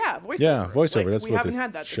like, oh yeah, voiceover. Yeah, voiceover. Like, That's we what haven't this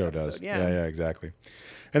had that show this does. episode. Yeah, exactly.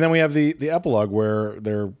 And then we have the epilogue where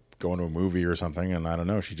they're going to a movie or something, and I don't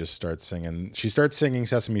know, she just starts singing. She starts singing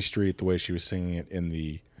Sesame Street the way she was singing it in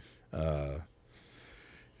the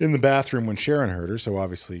bathroom when Sharon heard her. So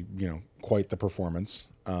obviously, quite the performance.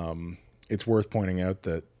 It's worth pointing out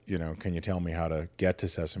that, can you tell me how to get to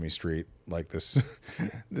Sesame Street? Like this,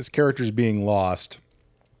 this character's being lost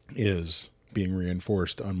is being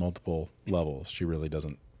reinforced on multiple levels. She really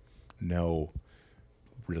doesn't know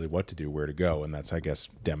really what to do, where to go. And that's, I guess,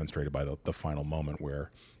 demonstrated by the final moment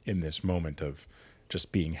where in this moment of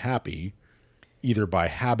just being happy, either by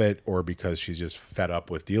habit or because she's just fed up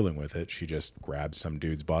with dealing with it, she just grabs some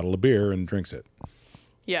dude's bottle of beer and drinks it.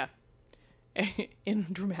 Yeah. In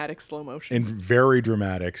dramatic slow motion. In very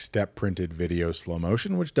dramatic step-printed video slow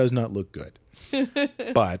motion, which does not look good.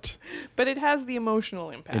 But it has the emotional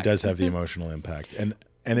impact. It does have the emotional impact. And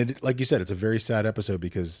it, like you said, it's a very sad episode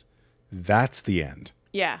because that's the end.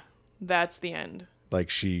 Yeah, that's the end. Like,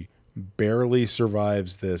 she barely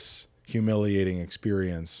survives this humiliating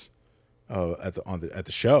experience at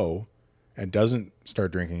the show and doesn't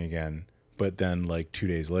start drinking again, but then like 2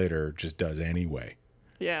 days later just does anyway.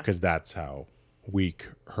 Yeah. Because that's how weak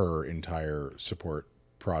her entire support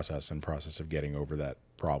process of getting over that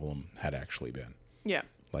problem had actually been. Yeah.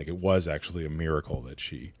 Like, it was actually a miracle that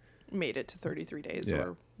she made it to 33 days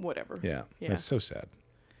or whatever. Yeah. That's so sad.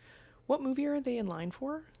 What movie are they in line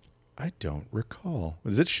for? I don't recall.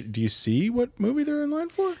 Is it? Do you see what movie they're in line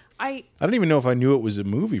for? I don't even know if I knew it was a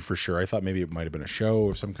movie for sure. I thought maybe it might have been a show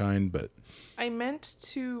of some kind, but I meant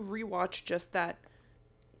to rewatch just that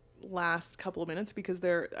last couple of minutes because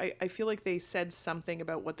I feel like they said something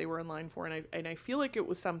about what they were in line for, and I feel like it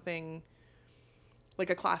was something like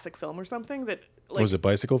a classic film or something that. Like, was it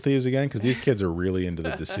Bicycle Thieves again? Because these kids are really into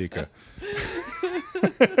the Desika.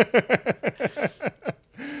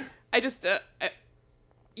 I just,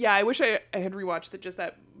 I wish I had rewatched just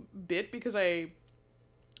that bit because I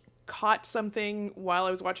caught something while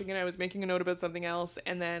I was watching it. I was making a note about something else,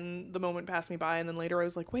 and then the moment passed me by, and then later I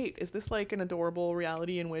was like, wait, is this like an adorable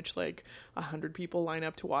reality in which like 100 people line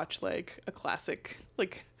up to watch like a classic,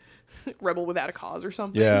 like Rebel Without a Cause or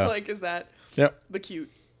something? Yeah. Like, is that the cute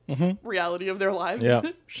reality of their lives? Yeah.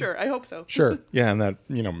 Sure, I hope so. Sure. Yeah, and that,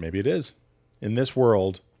 maybe it is. In this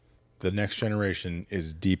world, the next generation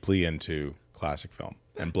is deeply into classic film,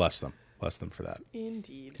 and bless them for that.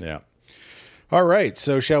 Indeed. Yeah. All right,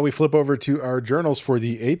 so shall we flip over to our journals for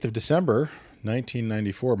the 8th of December,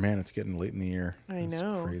 1994. Man, it's getting late in the year. That's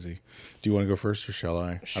know. Crazy. Do you want to go first or shall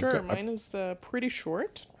I? Sure, mine is pretty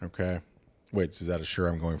short. Okay. Wait, is that a sure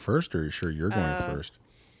I'm going first, or are you sure you're going first?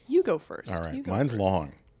 You go first. All right, mine's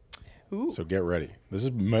long. Ooh. So get ready.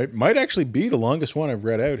 This might actually be the longest one I've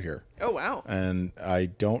read out here. Oh, wow. And I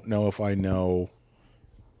don't know if I know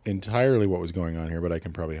entirely what was going on here, but I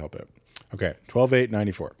can probably help it. Okay,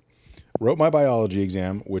 12/8/94. Wrote my biology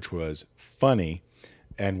exam, which was funny,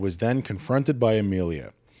 and was then confronted by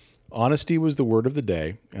Amelia. Honesty was the word of the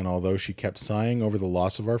day, and although she kept sighing over the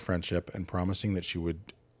loss of our friendship and promising that she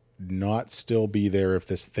would not still be there if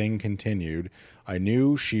this thing continued, I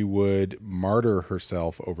knew she would martyr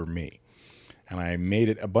herself over me. And I made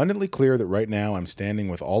it abundantly clear that right now I'm standing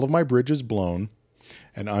with all of my bridges blown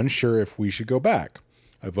and unsure if we should go back.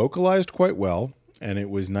 I vocalized quite well, and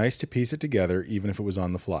it was nice to piece it together, even if it was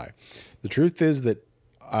on the fly. The truth is that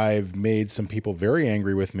I've made some people very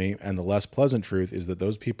angry with me, and the less pleasant truth is that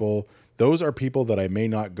those are people that I may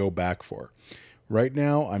not go back for. Right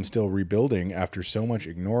now, I'm still rebuilding after so much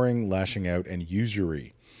ignoring, lashing out, and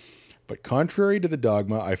usury. But contrary to the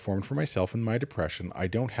dogma I formed for myself in my depression, I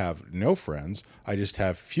don't have no friends. I just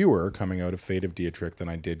have fewer coming out of Fate of Dietrich than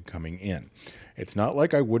I did coming in. It's not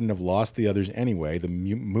like I wouldn't have lost the others anyway. The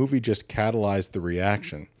movie just catalyzed the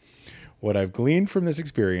reaction. What I've gleaned from this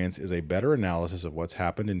experience is a better analysis of what's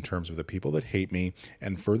happened in terms of the people that hate me,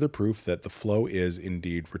 and further proof that the flow is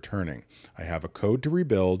indeed returning. I have a code to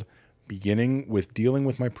rebuild, beginning with dealing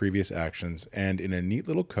with my previous actions, and in a neat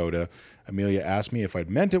little coda, Amelia asked me if I'd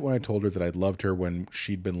meant it when I told her that I'd loved her when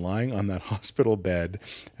she'd been lying on that hospital bed,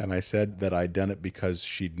 and I said that I'd done it because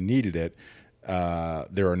she'd needed it.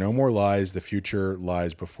 There are no more lies. The future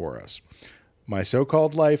lies before us. My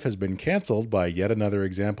so-called life has been canceled by yet another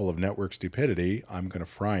example of network stupidity. I'm going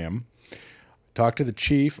to fry him. Talk to the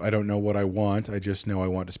chief. I don't know what I want. I just know I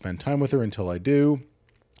want to spend time with her until I do.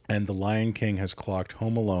 And The Lion King has clocked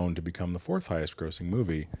Home Alone to become the 4th highest grossing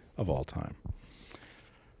movie of all time.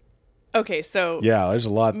 Okay, so yeah, there's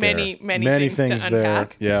a lot many there. Many things to there.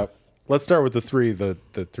 unpack. Yeah. let's start with the three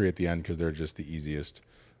at the end because they're just the easiest.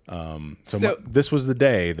 This was the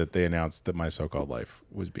day that they announced that My So-Called Life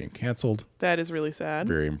was being canceled. That is really sad.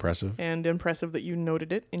 Very impressive. And impressive that you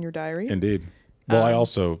noted it in your diary. Indeed. Well, I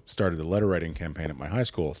also started a letter writing campaign at my high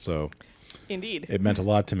school, so indeed, it meant a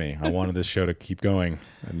lot to me. I wanted this show to keep going,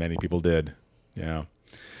 and many people did. Yeah.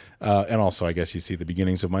 And also, I guess you see the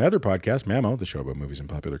beginnings of my other podcast, Mammo, the show about movies and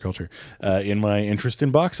popular culture, in my interest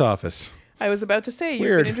in box office. I was about to say, Weird.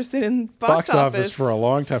 You've been interested in box office for a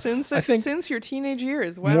long time. Since your teenage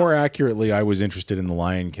years. Wow. More accurately, I was interested in The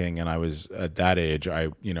Lion King, and I was at that age. I,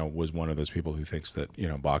 was one of those people who thinks that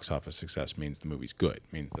box office success means the movie's good,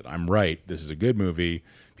 means that I'm right. This is a good movie.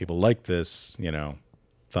 People like this.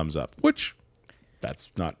 Thumbs up. Which, that's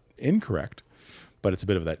not incorrect, but it's a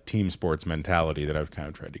bit of that team sports mentality that I've kind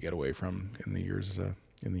of tried to get away from in the years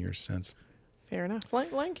since. Fair enough.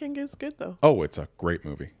 Lion King is good though. Oh, it's a great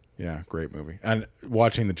movie. Yeah, great movie. And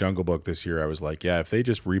watching The Jungle Book this year, I was like, yeah, if they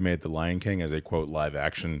just remade The Lion King as a, quote, live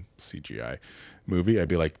action CGI movie, I'd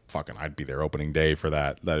be like, I'd be there opening day for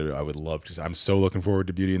that. That I would love to see. I'm so looking forward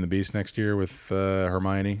to Beauty and the Beast next year with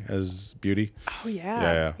Hermione as Beauty. Oh,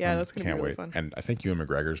 yeah. Yeah, that's going to be really fun. And I think Ewan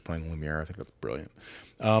McGregor's playing Lumiere. I think that's brilliant.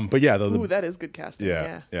 But yeah. That is good casting.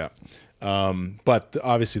 Yeah. But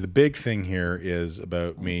obviously the big thing here is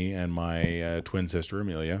about me and my twin sister,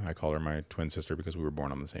 Amelia. I call her my twin sister because we were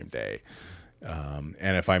born on the same day. And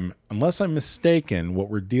unless I'm mistaken, what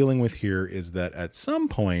we're dealing with here is that at some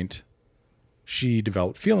point she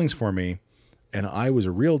developed feelings for me and I was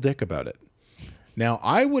a real dick about it. Now,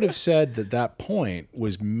 I would have said that point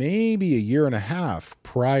was maybe a year and a half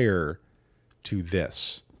prior to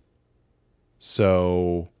this.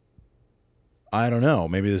 So I don't know.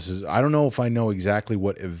 I don't know if I know exactly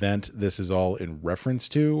what event this is all in reference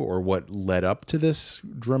to or what led up to this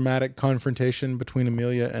dramatic confrontation between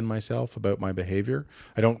Amelia and myself about my behavior.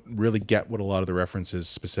 I don't really get what a lot of the references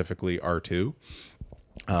specifically are to.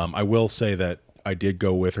 I will say that I did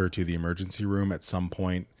go with her to the emergency room at some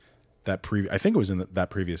point I think it was in that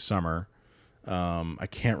previous summer. I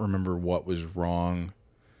can't remember what was wrong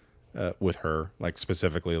with her, like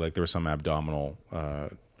specifically, like there was some abdominal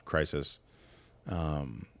crisis.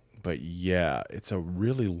 But yeah, it's a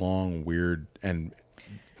really long, weird, and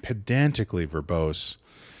pedantically verbose.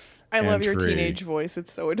 I love your teenage voice.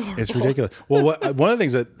 It's so adorable. It's ridiculous. Well, one of the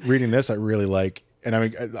things that reading this I really like, and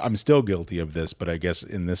I'm still guilty of this, but I guess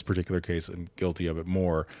in this particular case I'm guilty of it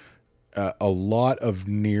more. A lot of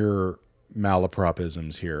near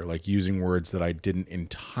malapropisms here, like using words that I didn't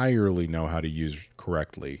entirely know how to use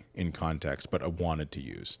correctly in context, but I wanted to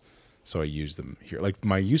use. So I use them here. Like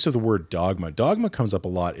my use of the word dogma. Dogma comes up a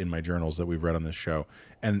lot in my journals that we've read on this show.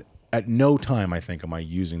 And at no time, I think, am I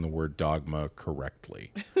using the word dogma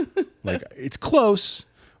correctly. Like, it's close,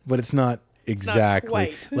 but it's not exactly.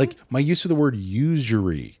 It's not like my use of the word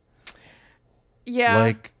usury. Yeah.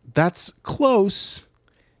 Like, that's close.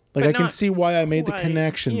 Like, I can see why I made the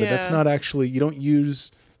connection, but that's not actually, you don't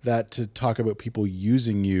use that to talk about people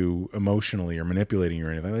using you emotionally or manipulating you or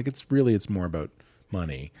anything. Like, it's more about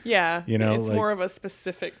money. Yeah. It's like, more of a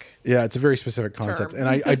specific. Yeah, it's a very specific concept. Term.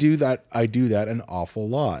 And I do that an awful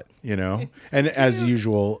lot, And as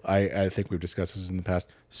usual, I think we've discussed this in the past,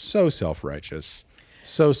 so self-righteous,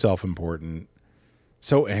 so self-important,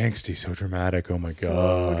 so angsty, so dramatic. Oh my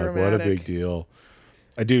God, what a big deal.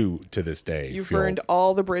 I do to this day. You burned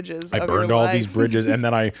all the bridges. I burned all these bridges, and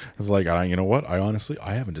then I was like, you know what? I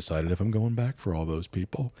haven't decided if I'm going back for all those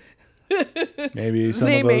people. Maybe some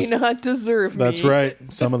they of those may not deserve me. That's right.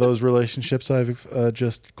 Some of those relationships I've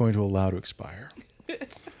just going to allow to expire.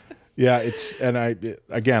 Yeah,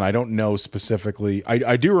 I don't know specifically.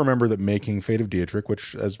 I do remember that making Fate of Dietrich,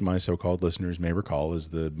 which, as my so-called listeners may recall, is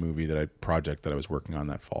the movie project that I was working on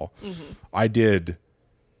that fall. Mm-hmm. I did,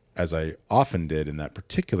 as I often did in that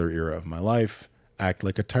particular era of my life, act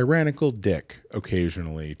like a tyrannical dick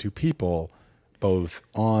occasionally to people, both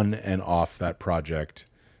on and off that project.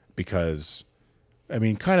 Because,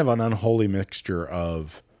 kind of an unholy mixture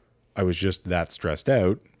of I was just that stressed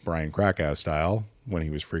out, Brian Krakow style, when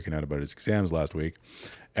he was freaking out about his exams last week,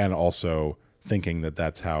 and also thinking that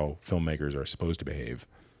that's how filmmakers are supposed to behave.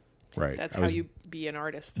 Right. That's how you be an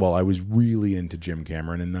artist. Well, I was really into Jim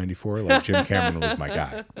Cameron in '94. Like, Jim Cameron was my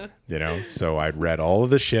guy, So I'd read all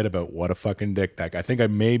of the shit about what a fucking dick that guy. I think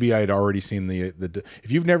I'd already seen the.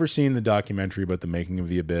 If you've never seen the documentary about the making of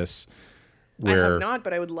The Abyss. I have not,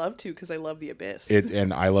 but I would love to because I love The Abyss.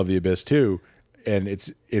 And I love The Abyss too. And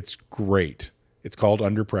it's great. It's called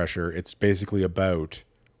Under Pressure. It's basically about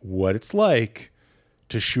what it's like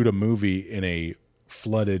to shoot a movie in a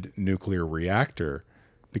flooded nuclear reactor,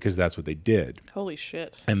 because that's what they did. Holy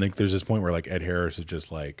shit. And there's this point where Ed Harris is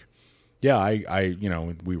just like, Yeah,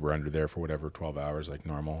 we were under there for whatever, 12 hours, like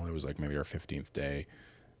normal. It was like maybe our 15th day.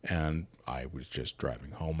 And I was just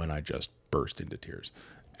driving home and I just burst into tears.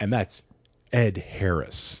 And that's Ed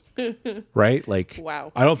Harris, right? Like,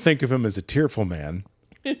 wow. I don't think of him as a tearful man,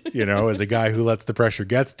 as a guy who lets the pressure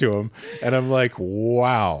gets to him. And I'm like,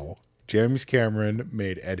 wow, James Cameron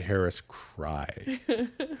made Ed Harris cry.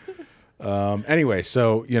 Anyway,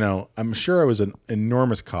 so, I'm sure I was an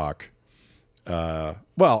enormous cock. I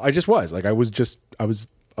just was. Like, I was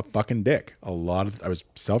a fucking dick. I was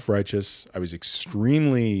self-righteous. I was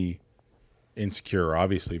extremely insecure,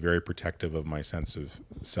 obviously very protective of my sense of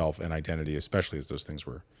self and identity, especially as those things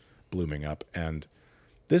were blooming up. And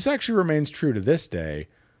this actually remains true to this day.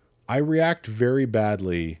 I react very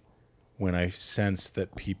badly when I sense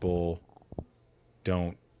that people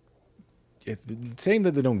saying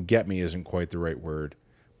that they don't get me isn't quite the right word,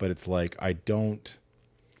 but it's like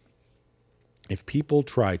if people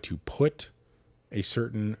try to put a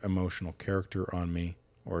certain emotional character on me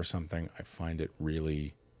or something, I find it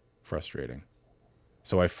really frustrating.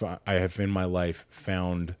 So I have in my life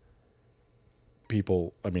found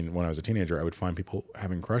people, when I was a teenager, I would find people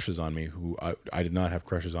having crushes on me who I did not have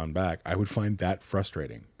crushes on back. I would find that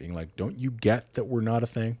frustrating, being like, don't you get that we're not a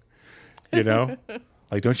thing?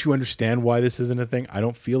 Like, don't you understand why this isn't a thing? I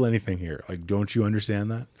don't feel anything here. Like, don't you understand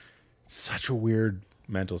that? It's such a weird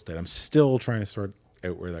mental state. I'm still trying to sort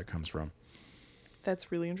out where that comes from.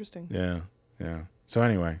 That's really interesting. Yeah. So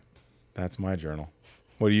anyway, that's my journal.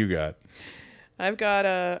 What do you got? I've got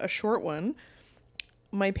a short one.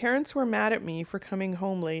 My parents were mad at me for coming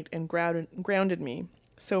home late and grounded me,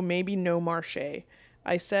 so maybe no Marche.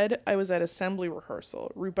 I said I was at assembly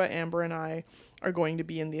rehearsal. Rupa, Amber, and I are going to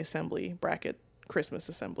be in the assembly, Christmas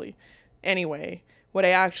assembly. Anyway, what I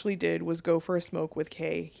actually did was go for a smoke with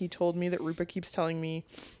Kay. He told me that Rupa keeps telling me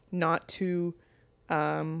not to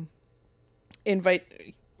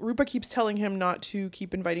Rupa keeps telling him not to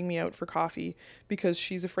keep inviting me out for coffee because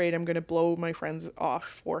she's afraid I'm going to blow my friends off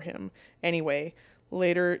for him. Anyway,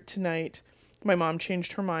 later tonight, my mom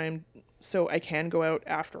changed her mind, so I can go out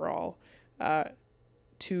after all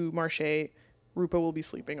to Marche. Rupa will be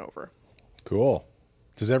sleeping over. Cool.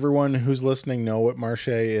 Does everyone who's listening know what Marche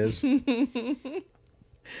is?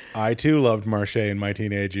 I too loved Marche in my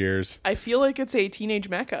teenage years. I feel like it's a teenage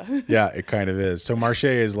mecca. Yeah, it kind of is. So Marche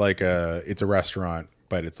is it's a restaurant,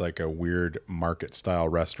 but it's like a weird market style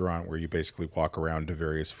restaurant where you basically walk around to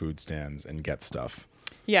various food stands and get stuff.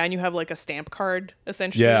 Yeah, and you have like a stamp card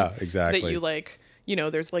essentially. Yeah, exactly. That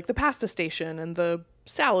you there's like the pasta station and the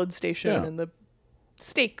salad station and the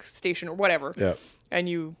steak station or whatever. Yeah. And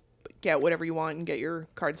you get whatever you want and get your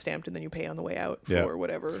card stamped, and then you pay on the way out for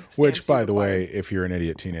whatever. Which, by the way, if you're an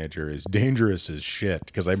idiot teenager, is dangerous as shit.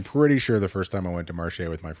 Because I'm pretty sure the first time I went to Marche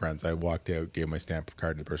with my friends, I walked out, gave my stamp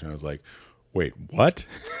card to the person, and I was like, wait, what?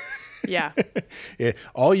 Yeah.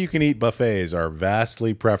 All you can eat buffets are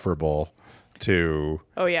vastly preferable to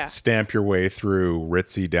stamp your way through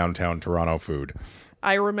ritzy downtown Toronto food.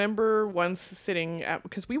 I remember once sitting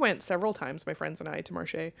because we went several times, my friends and I, to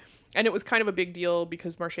Marche, and it was kind of a big deal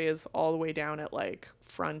because Marche is all the way down at like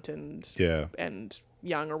Front and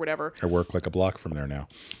Young or whatever. I work like a block from there now.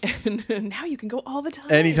 And now you can go all the time.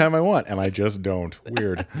 Anytime I want, and I just don't.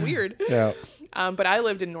 Weird. Weird. Yeah. But I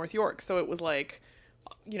lived in North York, so it was like,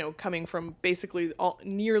 coming from basically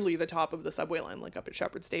nearly the top of the subway line, like up at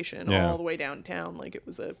Shepherd Station, all the way downtown. Like it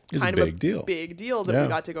was a big deal that we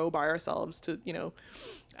got to go by ourselves to,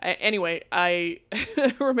 Anyway, I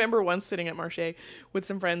remember once sitting at Marche with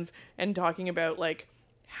some friends and talking about like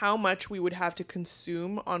how much we would have to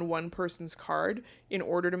consume on one person's card in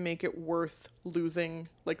order to make it worth losing,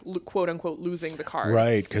 like quote unquote, losing the card.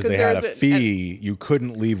 Right, because they had a fee. You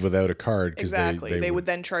couldn't leave without a card. Exactly. They would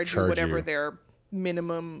then charge you whatever their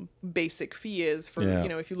minimum basic fee is for,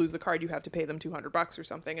 if you lose the card, you have to pay them $200 or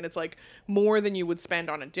something. And it's like more than you would spend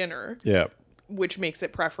on a dinner. Yeah. Which makes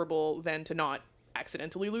it preferable than to not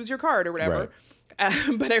accidentally lose your card or whatever.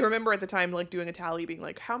 Right. But I remember at the time like doing a tally being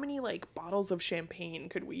like, how many like bottles of champagne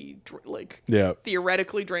could we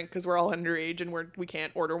theoretically drink because we're all underage and we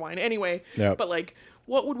can't order wine anyway. But like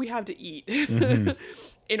what would we have to eat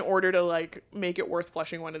in order to like make it worth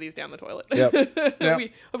flushing one of these down the toilet?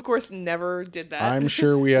 We of course never did that. I'm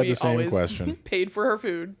sure we had the same question. Paid for our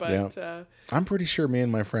food, but I'm pretty sure me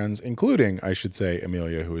and my friends, including I should say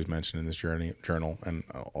Amelia, who was mentioned in this journal, and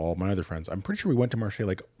all my other friends, I'm pretty sure we went to Marche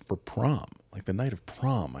like for prom, like the night of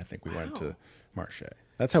prom. I think we went to Marche.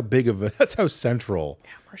 That's how central. Yeah,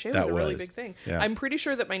 Marche was a really big thing. Yeah. I'm pretty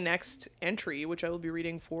sure that my next entry, which I will be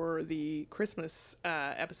reading for the Christmas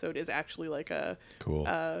episode, is actually like a cool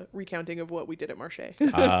recounting of what we did at Marche.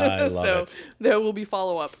 I love so it. There will be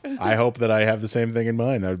follow-up. I hope that I have the same thing in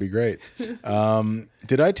mind. That would be great.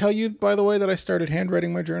 Did I tell you, by the way, that I started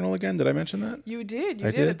handwriting my journal again? Did I mention that? You did. You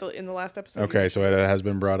I did. In the last episode. Okay, so it has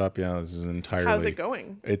been brought up. Yeah, this is entirely... How's it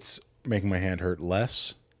going? It's making my hand hurt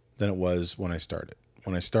less than it was when I started.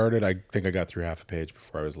 When I started, I think I got through half a page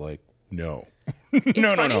before I was like, no.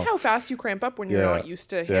 It's funny how fast you cramp up when you're not used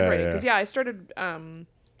to handwriting. Because, I started...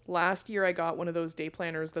 last year, I got one of those day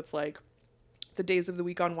planners that's like the days of the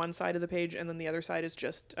week on one side of the page, and then the other side is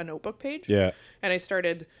just a notebook page. Yeah. And I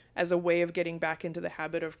started as a way of getting back into the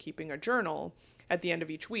habit of keeping a journal. At the end of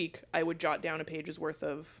each week, I would jot down a page's worth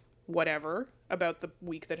of whatever about the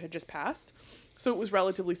week that had just passed. So it was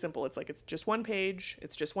relatively simple. It's like, it's just one page.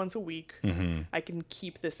 It's just once a week. Mm-hmm. I can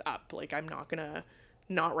keep this up. Like, I'm not going to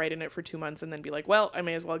not write in it for 2 months and then be like, well, I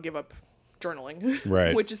may as well give up journaling.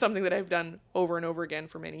 Right. Which is something that I've done over and over again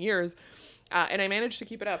for many years. And I managed to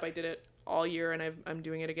keep it up. I did it all year, and I'm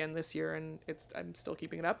doing it again this year, and I'm still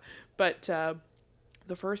keeping it up. But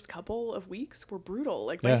the first couple of weeks were brutal.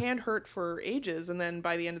 Like, my hand hurt for ages, and then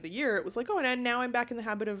by the end of the year, it was like, oh, and now I'm back in the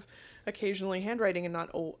habit of occasionally handwriting and not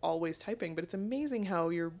always typing. But it's amazing how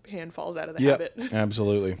your hand falls out of the habit.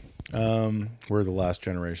 Absolutely. We're the last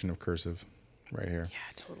generation of cursive right here. Yeah,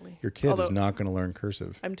 totally. Your kid is not going to learn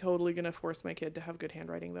cursive. I'm totally going to force my kid to have good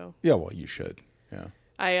handwriting, though. Yeah, well, you should. Yeah.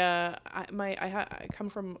 I come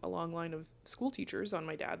from a long line of school teachers on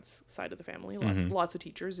my dad's side of the family. Lots of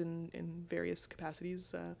teachers in various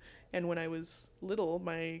capacities. And when I was little,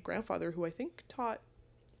 my grandfather, who I think taught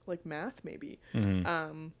like math maybe,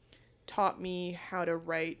 taught me how to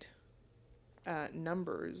write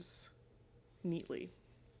numbers neatly.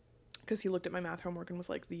 Because he looked at my math homework and was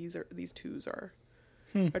like, these twos are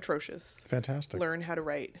atrocious. Fantastic. Learn how to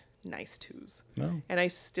write nice twos. No. And I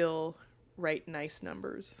still write nice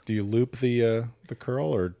numbers. Do you loop the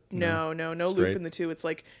curl or no loop in the two? It's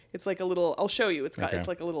like a little, I'll show you. It's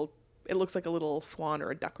like a little, it looks like a little swan or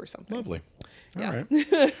a duck or something. Lovely. All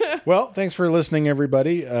right. Well, thanks for listening,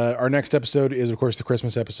 everybody. Our next episode is, of course, the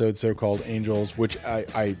Christmas episode, so-called Angels, which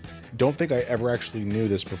I don't think I ever actually knew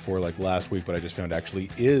this before, like last week, but I just found actually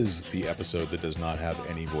is the episode that does not have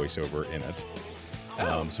any voiceover in it.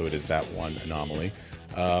 So it is that one anomaly.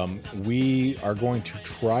 We are going to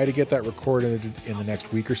try to get that recorded in the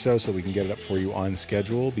next week or so we can get it up for you on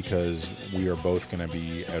schedule, because we are both going to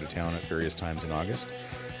be out of town at various times in August.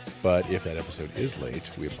 But if that episode is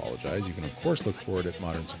late, we apologize. You can, of course, look for it at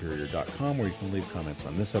modernsuperior.com, where you can leave comments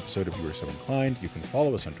on this episode if you are so inclined. You can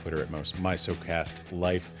follow us on Twitter at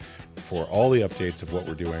MySoCastLife for all the updates of what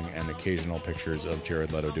we're doing and occasional pictures of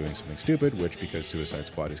Jared Leto doing something stupid, which, because Suicide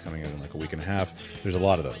Squad is coming out in like a week and a half, there's a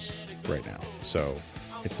lot of those right now. So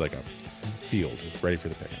it's like a field. It's ready for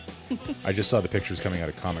the picking. I just saw the pictures coming out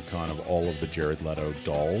of Comic-Con of all of the Jared Leto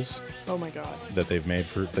dolls. Oh my God. That they've made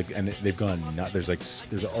for, like, and they've gone nuts.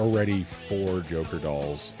 There's already 4 Joker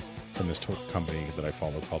dolls from this company that I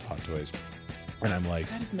follow called Hot Toys. And I'm like,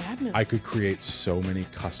 that is madness. I could create so many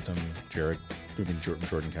custom Jordan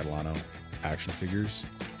Catalano action figures.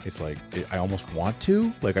 It's like, I almost want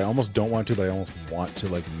to, like, I almost don't want to, but I almost want to,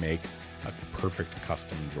 like, make a perfect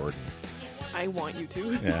custom Jordan. I want you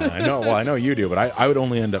to. Yeah, I know. Well, I know you do, but I would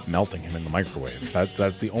only end up melting him in the microwave.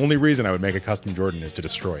 That's the only reason I would make a custom Jordan, is to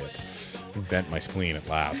destroy it. Vent my spleen at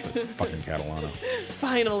last. Fucking Catalano.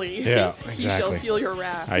 Finally. Yeah, exactly. He shall feel your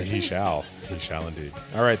wrath. He shall. He shall indeed.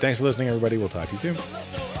 All right. Thanks for listening, everybody. We'll talk to you soon.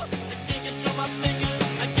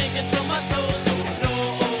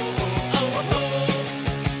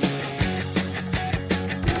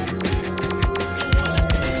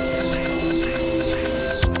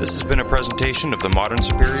 This has been a presentation of the Modern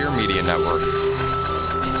Superior Media Network.